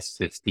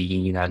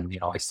 -15 and,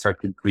 I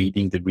started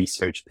reading the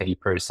research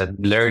papers and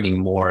learning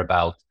more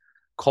about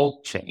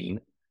cold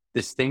chain,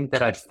 this thing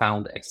that I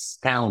found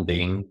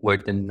astounding were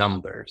the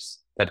numbers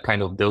that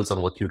kind of builds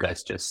on what you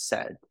guys just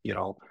said.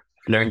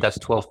 Learned that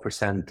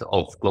 12%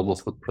 of global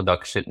food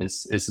production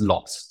is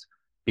lost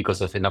because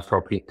of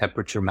inappropriate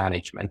temperature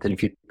management. And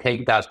if you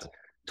take that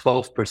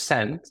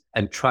 12%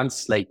 and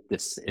translate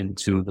this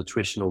into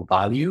nutritional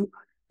value,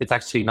 it's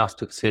actually enough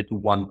to feed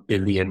 1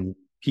 billion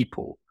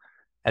people.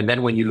 And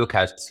then when you look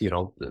at,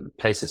 the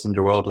places in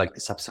the world like the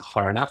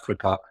sub-Saharan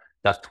Africa,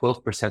 that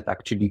 12%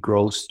 actually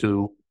grows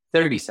to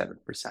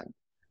 37%.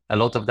 A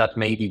lot of that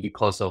may be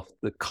because of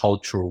the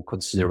cultural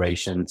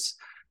considerations.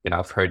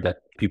 I've heard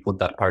that people in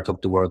that part of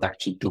the world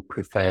actually do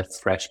prefer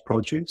fresh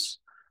produce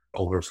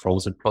over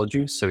frozen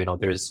produce. So,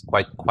 there's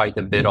quite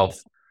a bit of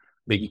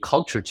maybe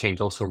culture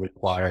change also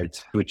required,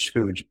 which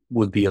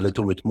would be a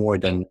little bit more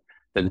than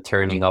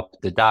turning up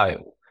the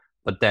dial.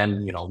 But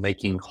then,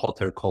 making hot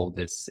or cold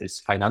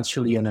is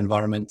financially and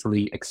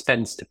environmentally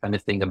expensive.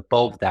 Anything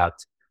above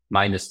that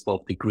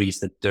 -12 degrees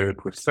that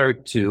Dirk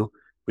referred to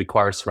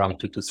requires around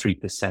 2 to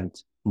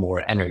 3%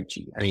 more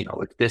energy. And,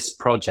 if this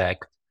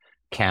project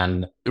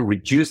can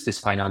reduce this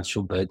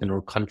financial burden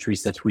or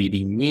countries that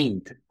really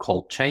need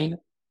cold chain,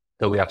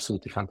 that'll be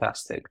absolutely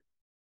fantastic.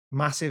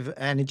 Massive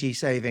energy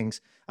savings.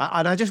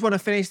 And I just want to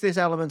finish this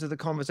element of the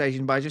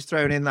conversation by just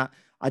throwing in that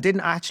I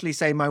didn't actually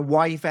say my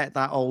wife ate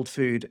that old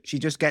food. She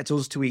just gets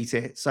us to eat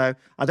it. So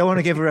I don't want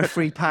to give her a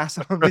free pass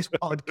on this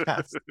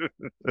podcast.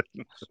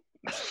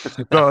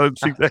 No, I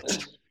think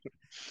that's...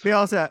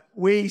 Beata,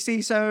 we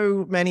see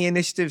so many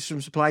initiatives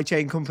from supply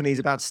chain companies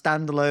about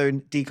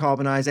standalone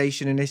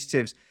decarbonisation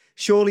initiatives.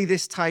 Surely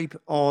this type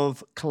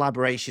of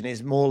collaboration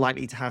is more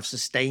likely to have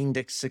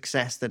sustained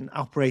success than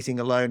operating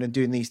alone and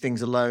doing these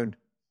things alone.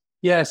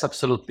 Yes,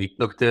 absolutely.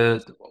 Look,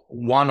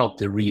 one of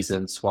the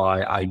reasons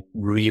why I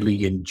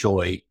really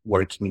enjoy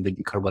working in the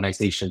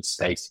decarbonization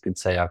space, you can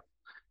say I've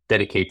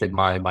dedicated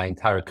my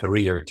entire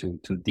career to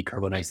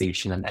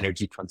decarbonization and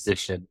energy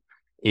transition,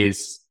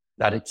 is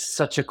that it's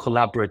such a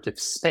collaborative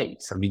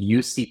space. I mean,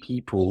 you see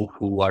people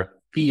who are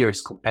fierce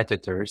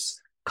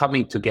competitors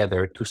coming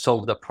together to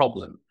solve the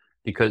problem.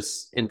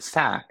 Because in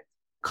fact,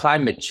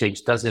 climate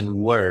change doesn't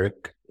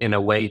work in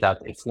a way that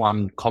if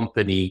one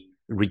company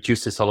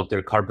reduces all of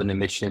their carbon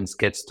emissions,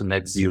 gets to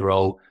net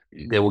zero,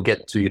 they will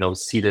get to,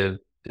 see the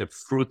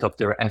fruit of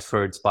their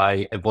efforts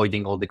by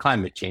avoiding all the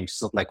climate change.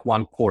 So like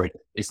one port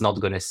is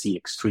not going to see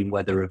extreme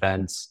weather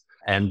events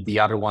and the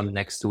other one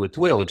next to it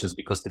will, just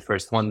because the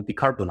first one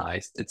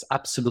decarbonized. It's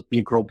absolutely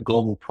a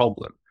global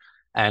problem.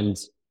 And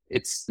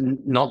it's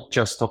not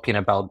just talking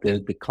about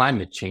the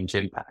climate change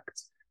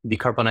impacts.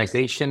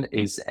 Decarbonization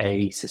is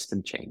a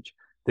system change.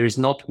 There is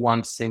not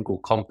one single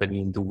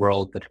company in the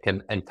world that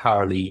can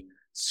entirely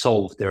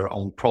solve their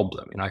own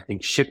problem. And I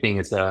think shipping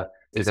is a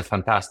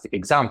fantastic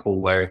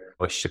example where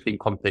a shipping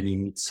company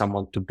needs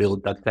someone to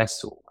build that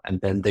vessel.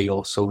 And then they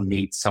also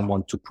need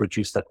someone to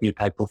produce that new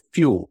type of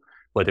fuel,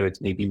 whether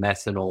it's maybe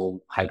methanol,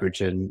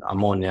 hydrogen,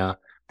 ammonia.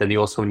 Then you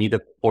also need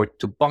a port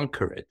to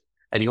bunker it.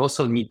 And you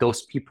also need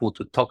those people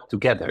to talk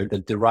together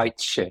that the right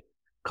ship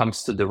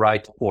comes to the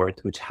right port,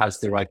 which has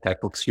the right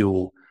type of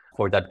fuel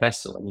for that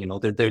vessel.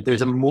 And,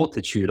 there's a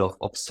multitude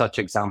of such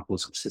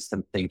examples of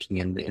system thinking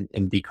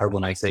in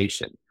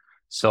decarbonization.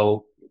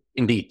 So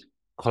indeed,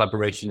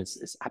 collaboration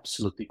is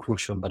absolutely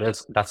crucial, but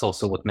that's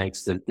also what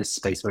makes this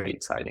space very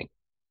exciting.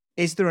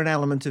 Is there an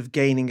element of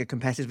gaining a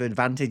competitive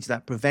advantage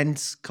that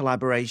prevents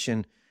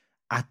collaboration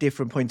at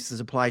different points of the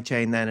supply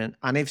chain then?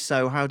 And if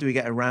so, how do we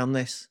get around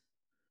this?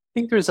 I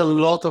think there's a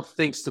lot of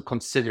things to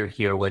consider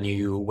here when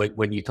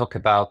you talk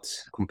about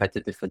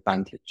competitive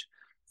advantage.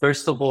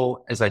 First of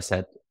all, as I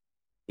said,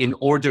 in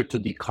order to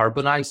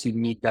decarbonize, you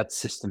need that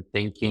system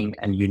thinking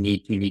and you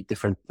need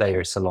different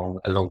players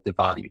along the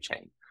value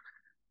chain.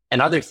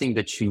 Another thing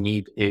that you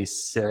need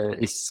is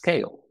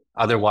scale.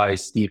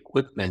 Otherwise, the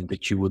equipment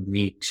that you would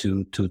need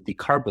to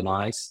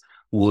decarbonize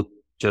would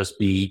just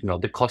be,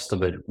 the cost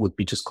of it would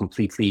be just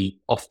completely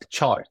off the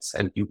charts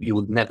and you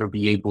would never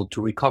be able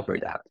to recover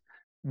that.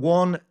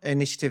 One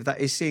initiative that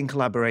is seeing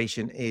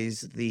collaboration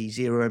is the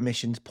Zero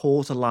Emissions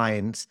Port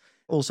Alliance,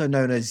 also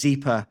known as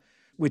ZEPA,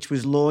 which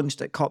was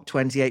launched at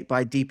COP28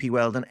 by DP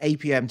World and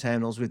APM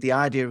Terminals with the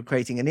idea of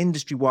creating an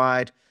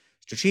industry-wide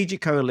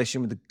strategic coalition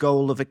with the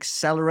goal of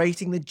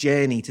accelerating the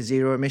journey to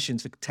zero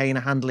emissions for container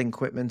handling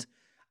equipment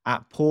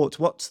at ports.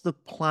 What's the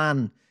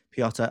plan,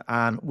 Piotr,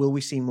 and will we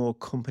see more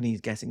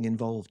companies getting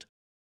involved?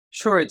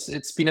 Sure,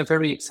 it's been a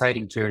very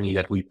exciting journey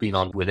that we've been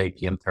on with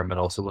APM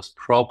terminals. It was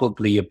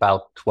probably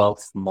about 12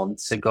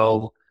 months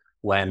ago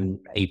when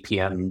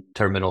APM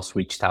terminals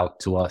reached out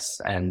to us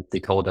and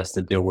they told us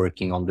that they're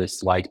working on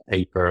this white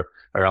paper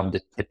around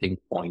the tipping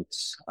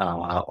points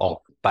of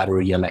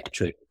battery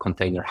electric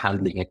container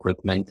handling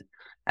equipment.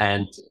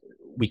 And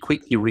we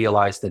quickly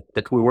realized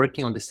that we're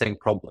working on the same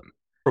problem.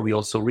 We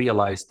also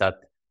realized that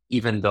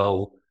even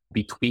though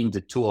between the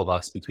two of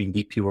us, between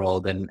DP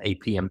World and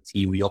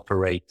APMT, we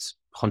operate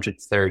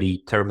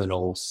 130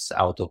 terminals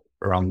out of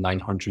around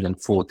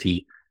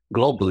 940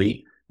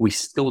 globally, we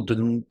still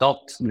do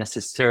not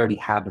necessarily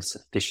have a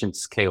sufficient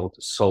scale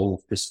to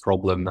solve this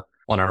problem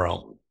on our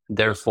own.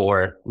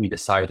 Therefore, we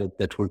decided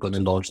that we're going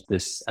to launch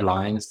this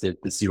alliance, the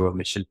Zero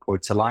Emission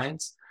Ports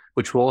Alliance,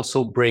 which will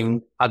also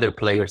bring other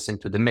players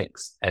into the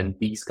mix. And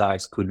these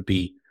guys could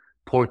be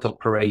port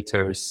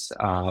operators,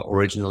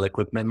 original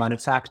equipment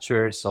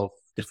manufacturers of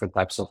different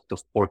types of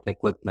port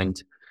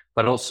equipment,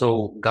 but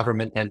also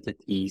government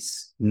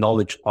entities,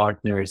 knowledge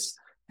partners,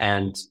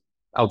 and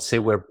I would say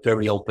we're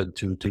very open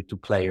to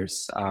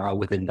players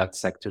within that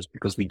sectors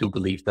because we do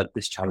believe that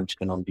this challenge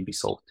can only be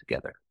solved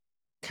together.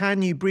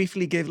 Can you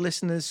briefly give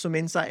listeners some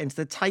insight into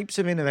the types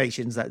of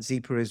innovations that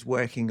ZEPA is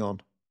working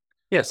on?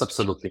 Yes,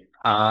 absolutely.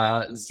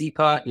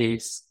 ZEPA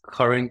is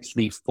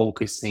currently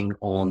focusing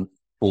on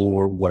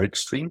 4 work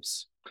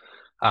streams.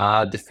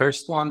 The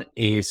first one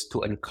is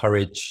to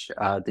encourage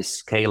the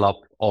scale up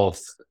of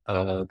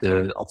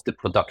the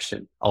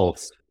production of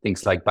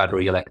things like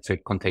battery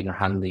electric container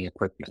handling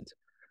equipment.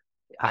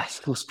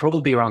 It was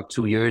probably around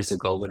 2 years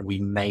ago when we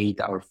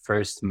made our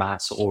first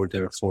mass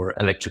order for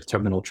electric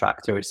terminal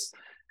tractors.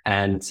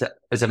 And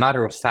as a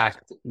matter of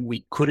fact,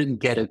 we couldn't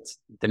get it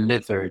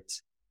delivered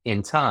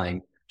in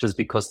time just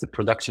because the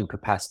production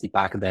capacity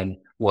back then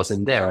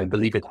wasn't there. I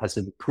believe it has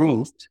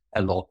improved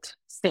a lot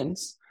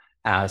since,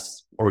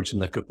 as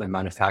original equipment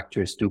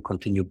manufacturers do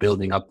continue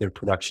building up their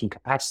production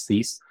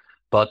capacities.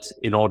 But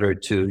in order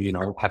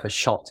to, have a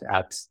shot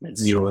at net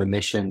zero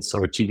emissions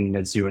or achieving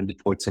net zero in the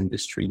ports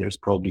industry, there's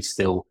probably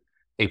still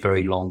a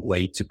very long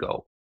way to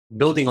go.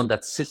 Building on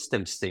that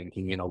systems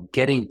thinking,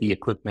 getting the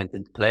equipment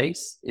in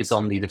place is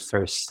only the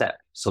first step.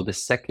 So the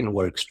second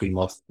work stream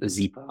of the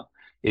ZEPA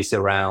is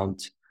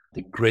around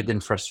the grid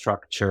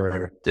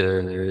infrastructure,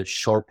 the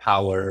shore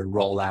power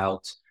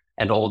rollout,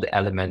 and all the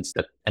elements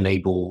that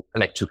enable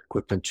electric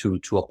equipment to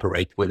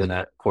operate within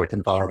a port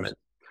environment.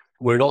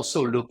 We're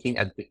also looking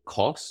at the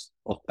cost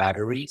of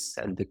batteries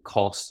and the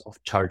cost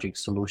of charging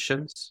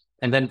solutions.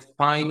 And then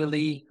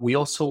finally, we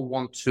also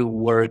want to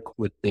work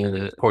with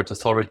the port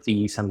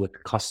authorities and with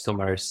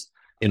customers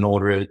in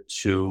order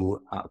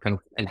to kind of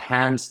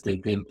enhance the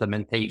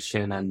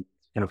implementation and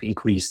kind of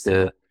increase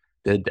the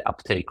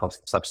uptake of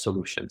such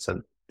solutions.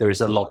 And there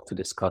is a lot to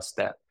discuss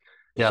there.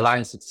 The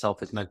alliance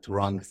itself is meant to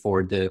run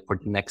for the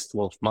next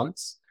 12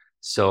 months.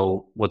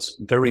 So what's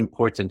very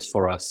important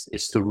for us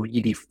is to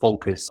really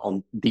focus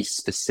on these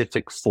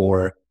specific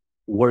 4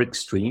 work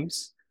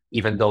streams,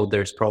 even though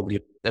there's probably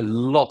a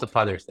lot of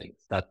other things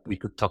that we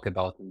could talk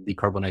about in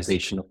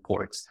decarbonization of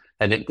ports.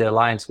 And if the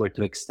alliance were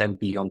to extend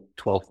beyond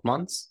 12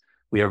 months,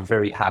 we are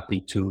very happy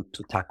to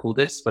tackle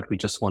this, but we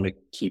just want to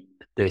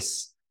keep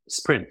this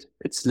sprint.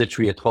 It's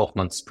literally a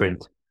 12-month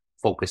sprint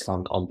focused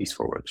on these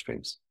 4 work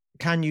streams.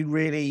 Can you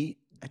really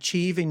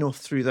achieve enough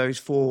through those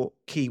 4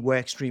 key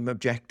workstream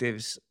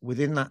objectives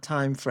within that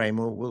time frame,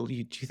 or do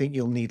you think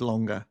you'll need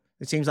longer?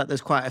 It seems like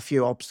there's quite a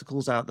few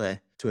obstacles out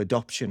there to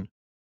adoption.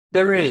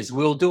 There is.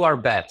 We'll do our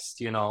best.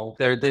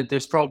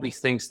 There's probably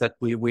things that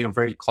we are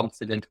very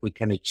confident we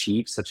can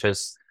achieve, such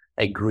as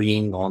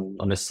agreeing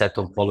on a set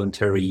of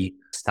voluntary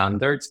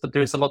standards. But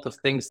there's a lot of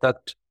things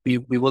that we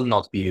will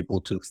not be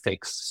able to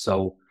fix.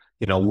 So,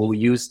 we'll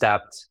use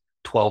that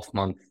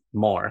 12-month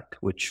mark,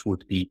 which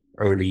would be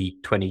early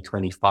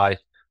 2025,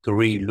 to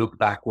really look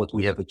back what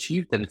we have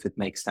achieved, and if it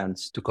makes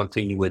sense to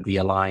continue with the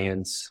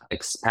alliance,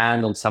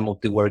 expand on some of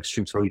the work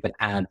streams, or even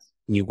add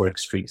new work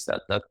streams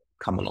that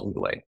come along the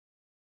way.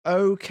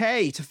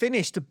 Okay, to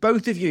finish, to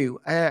both of you,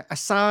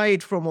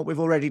 aside from what we've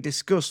already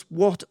discussed,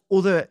 what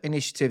other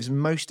initiatives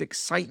most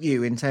excite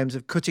you in terms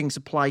of cutting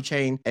supply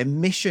chain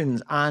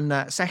emissions?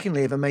 And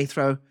secondly, if I may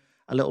throw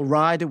a little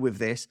rider with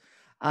this,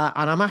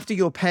 and I'm after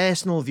your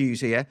personal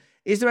views here,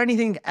 is there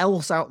anything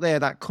else out there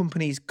that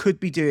companies could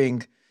be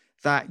doing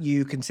that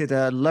you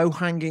consider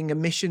low-hanging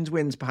emissions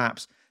wins,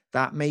 perhaps,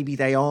 that maybe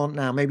they aren't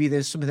now? Maybe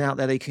there's something out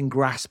there they can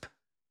grasp.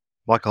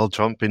 Mike, I'll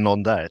jump in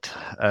on that.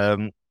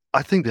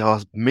 I think there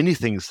are many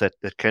things that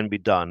can be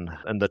done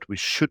and that we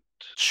should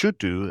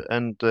do.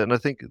 And I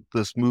think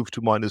this move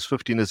to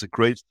 -15 is a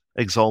great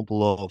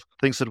example of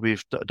things that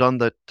we've done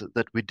that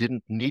we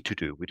didn't need to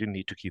do. We didn't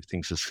need to keep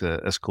things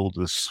as cold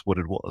as what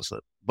it was.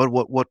 But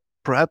what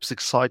perhaps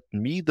excites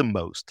me the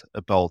most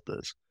about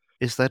this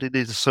is that it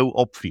is so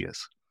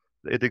obvious.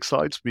 It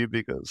excites me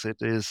because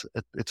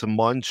it's a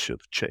mind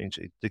shift change.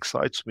 It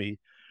excites me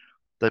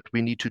that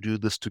we need to do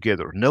this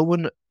together. No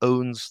one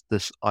owns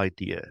this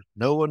idea.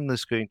 No one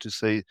is going to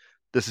say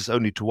this is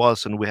only to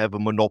us and we have a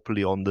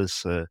monopoly on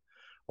this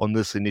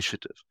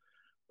initiative.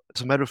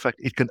 As a matter of fact,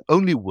 it can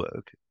only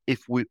work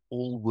if we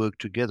all work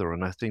together,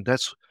 and I think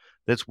that's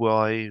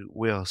why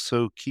we are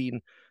so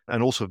keen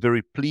and also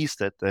very pleased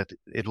that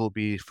it will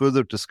be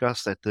further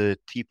discussed at the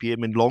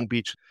TPM in Long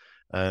Beach.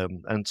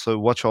 And so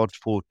watch out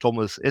for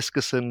Thomas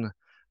Eskesen,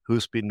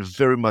 who's been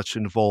very much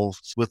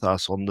involved with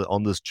us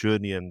on this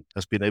journey and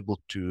has been able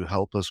to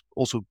help us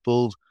also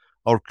build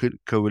our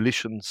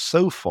coalition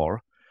so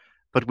far.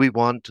 But we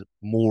want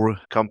more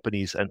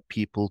companies and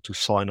people to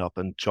sign up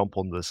and jump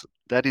on this.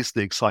 That is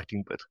the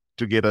exciting bit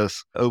to get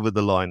us over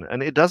the line.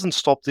 And it doesn't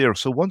stop there.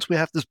 So once we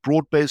have this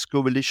broad-based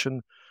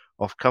coalition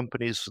of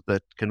companies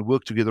that can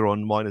work together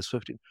on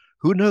 -15,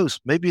 who knows?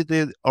 Maybe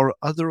there are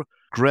other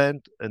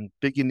grand and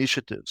big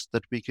initiatives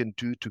that we can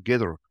do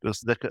together,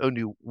 because that can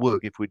only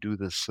work if we do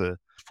this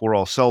for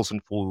ourselves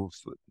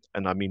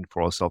and I mean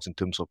for ourselves in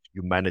terms of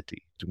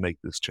humanity to make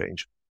this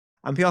change.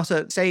 And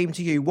Piotr, same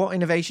to you. What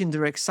innovations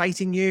are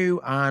exciting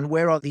you, and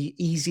where are the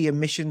easy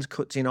emissions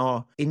cuts in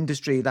our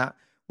industry that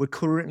we're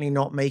currently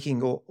not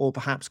making or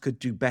perhaps could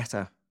do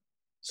better?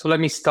 So let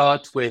me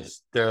start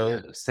with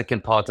the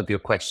second part of your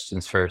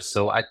questions first.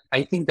 So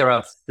I think there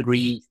are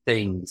three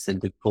things in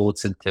the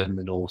ports and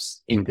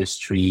terminals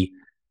industry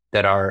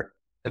that are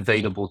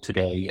available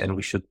today, and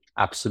we should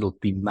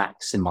absolutely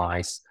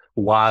maximize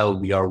while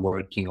we are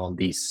working on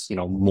these,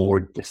 more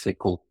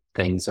difficult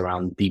things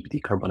around deep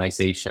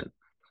decarbonization.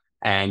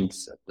 And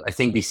I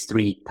think these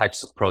three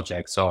types of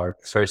projects are,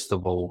 first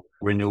of all,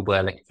 renewable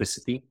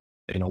electricity.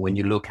 When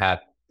you look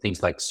at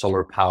things like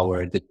solar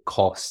power, the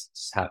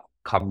costs have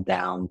come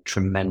down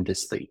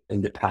tremendously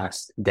in the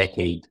past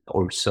decade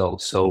or so.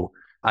 So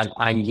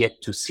I'm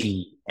yet to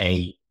see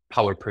a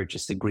power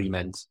purchase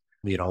agreement,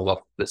 of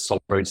the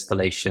solar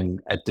installation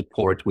at the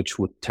port, which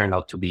would turn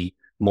out to be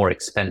more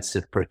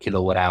expensive per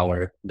kilowatt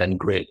hour than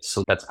grid.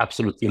 So that's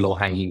absolutely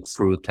low-hanging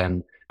fruit.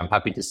 And I'm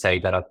happy to say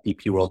that at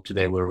DP World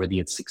today, we're already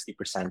at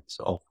 60%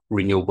 of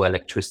renewable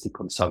electricity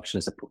consumption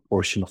as a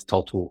proportion of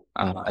total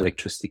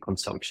electricity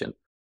consumption.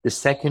 The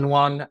second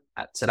one,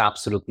 it's an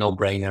absolute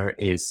no-brainer,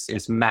 is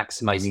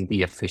maximizing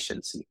the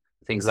efficiency.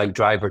 Things like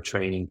driver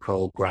training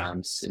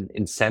programs,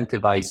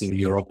 incentivizing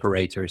your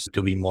operators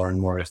to be more and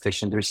more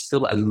efficient. There's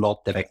still a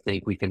lot that I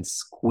think we can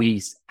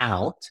squeeze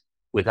out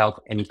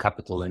without any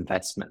capital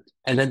investment.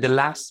 And then the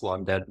last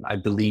one that I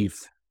believe,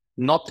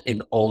 not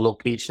in all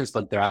locations,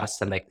 but there are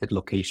selected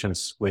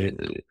locations where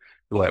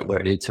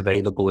it's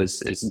available,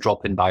 is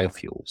drop-in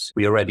biofuels.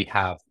 We already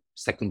have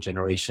second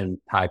generation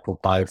type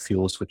of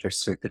biofuels, which are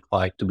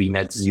certified to be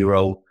net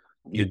zero.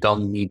 You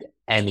don't need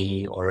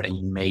any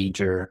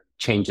major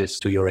changes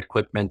to your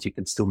equipment. You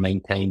can still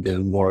maintain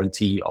the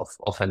warranty of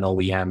an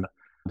OEM.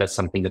 That's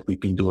something that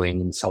we've been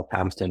doing in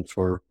Southampton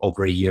for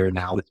over a year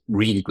now, with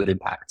really good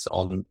impacts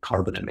on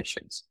carbon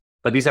emissions.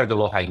 But these are the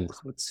low-hanging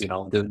fruits.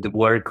 The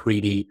work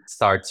really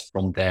starts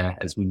from there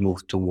as we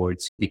move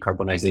towards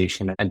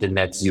decarbonization and the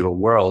net zero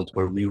world,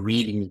 where we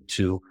really need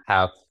to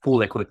have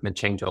full equipment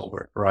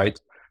changeover, right?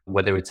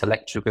 Whether it's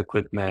electric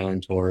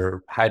equipment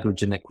or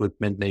hydrogen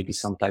equipment, maybe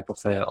some type of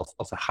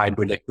a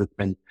hybrid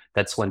equipment.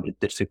 That's when the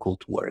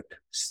difficult work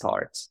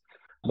starts.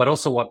 But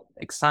also what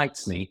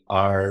excites me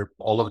are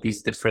all of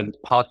these different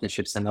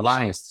partnerships and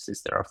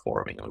alliances that are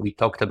forming. We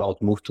talked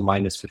about Move to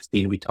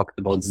 -15, we talked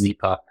about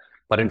ZEPA,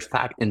 but in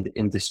fact, in the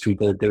industry,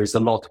 there is a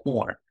lot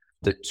more.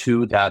 The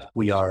two that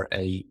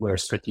we're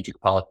strategic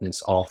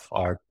partners of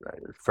are,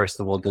 first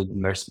of all, the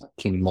Mercer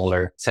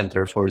King-Moller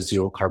Center for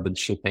Zero Carbon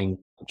Shipping,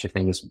 which I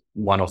think is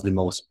one of the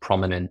most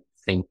prominent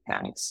think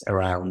tanks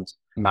around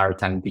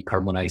maritime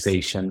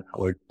decarbonization.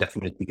 We're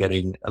definitely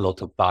getting a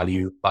lot of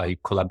value by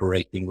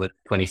collaborating with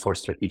 24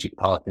 strategic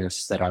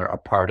partners that are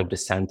part of the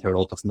center, a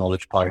lot of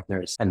knowledge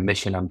partners and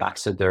mission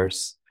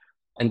ambassadors.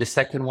 And the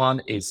second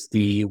one is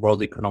the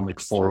World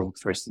Economic Forum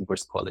First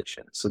Movers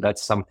Coalition. So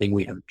that's something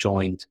we have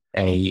joined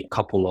a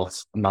couple of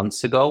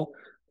months ago.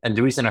 And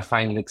the reason I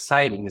find it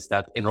exciting is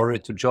that in order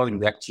to join,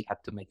 we actually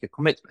had to make a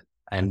commitment.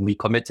 And we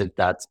committed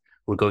that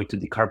we're going to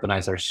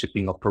decarbonize our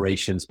shipping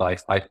operations by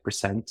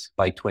 5%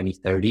 by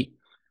 2030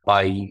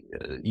 by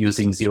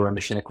using zero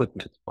emission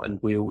equipment. And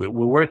we're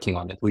working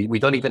on it. We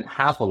don't even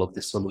have all of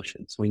the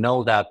solutions. We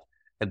know that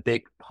a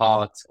big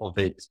part of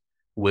it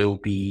will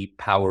be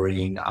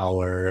powering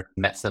our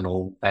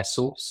methanol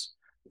vessels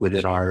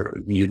within our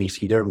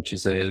Unifeeder, which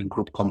is a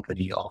group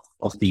company of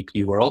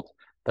DP World.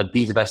 But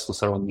these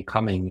vessels are only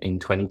coming in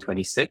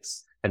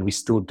 2026, and we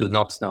still do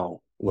not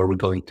know where we're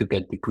going to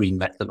get the green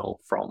methanol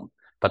from.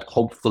 But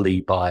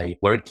hopefully by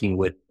working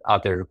with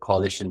other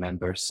coalition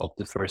members of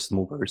the First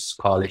Movers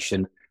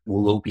Coalition,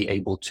 we will be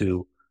able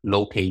to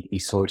locate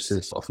these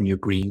sources of new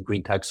green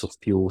types of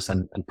fuels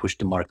and push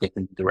the market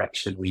in the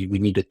direction we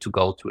needed to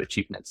go to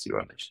achieve net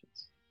zero emissions.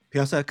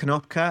 Piotr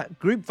Konopka,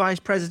 Group Vice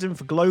President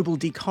for Global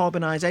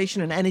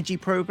Decarbonisation and Energy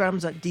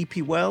Programmes at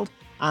DP World,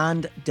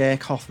 and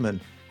Dirk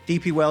Hoffman,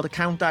 DP World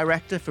Account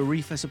Director for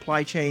Reefer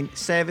Supply Chain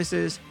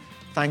Services.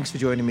 Thanks for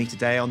joining me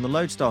today on the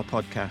Lodestar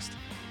podcast.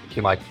 Thank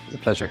you, Mike. It's a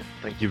pleasure.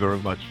 Thank you very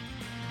much.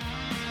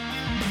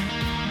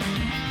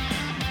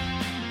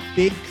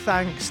 Big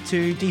thanks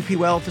to DP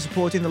World for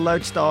supporting the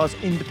Lodestar's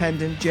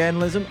independent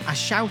journalism. A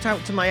shout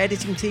out to my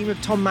editing team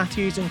of Tom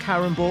Matthews and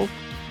Karen Ball.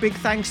 Big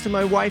thanks to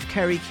my wife,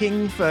 Kerry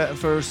King,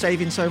 for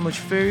saving so much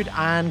food,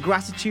 and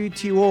gratitude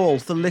to you all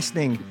for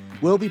listening.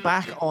 We'll be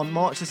back on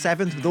March the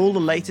 7th with all the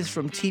latest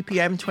from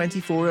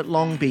TPM24 at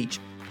Long Beach.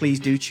 Please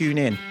do tune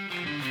in.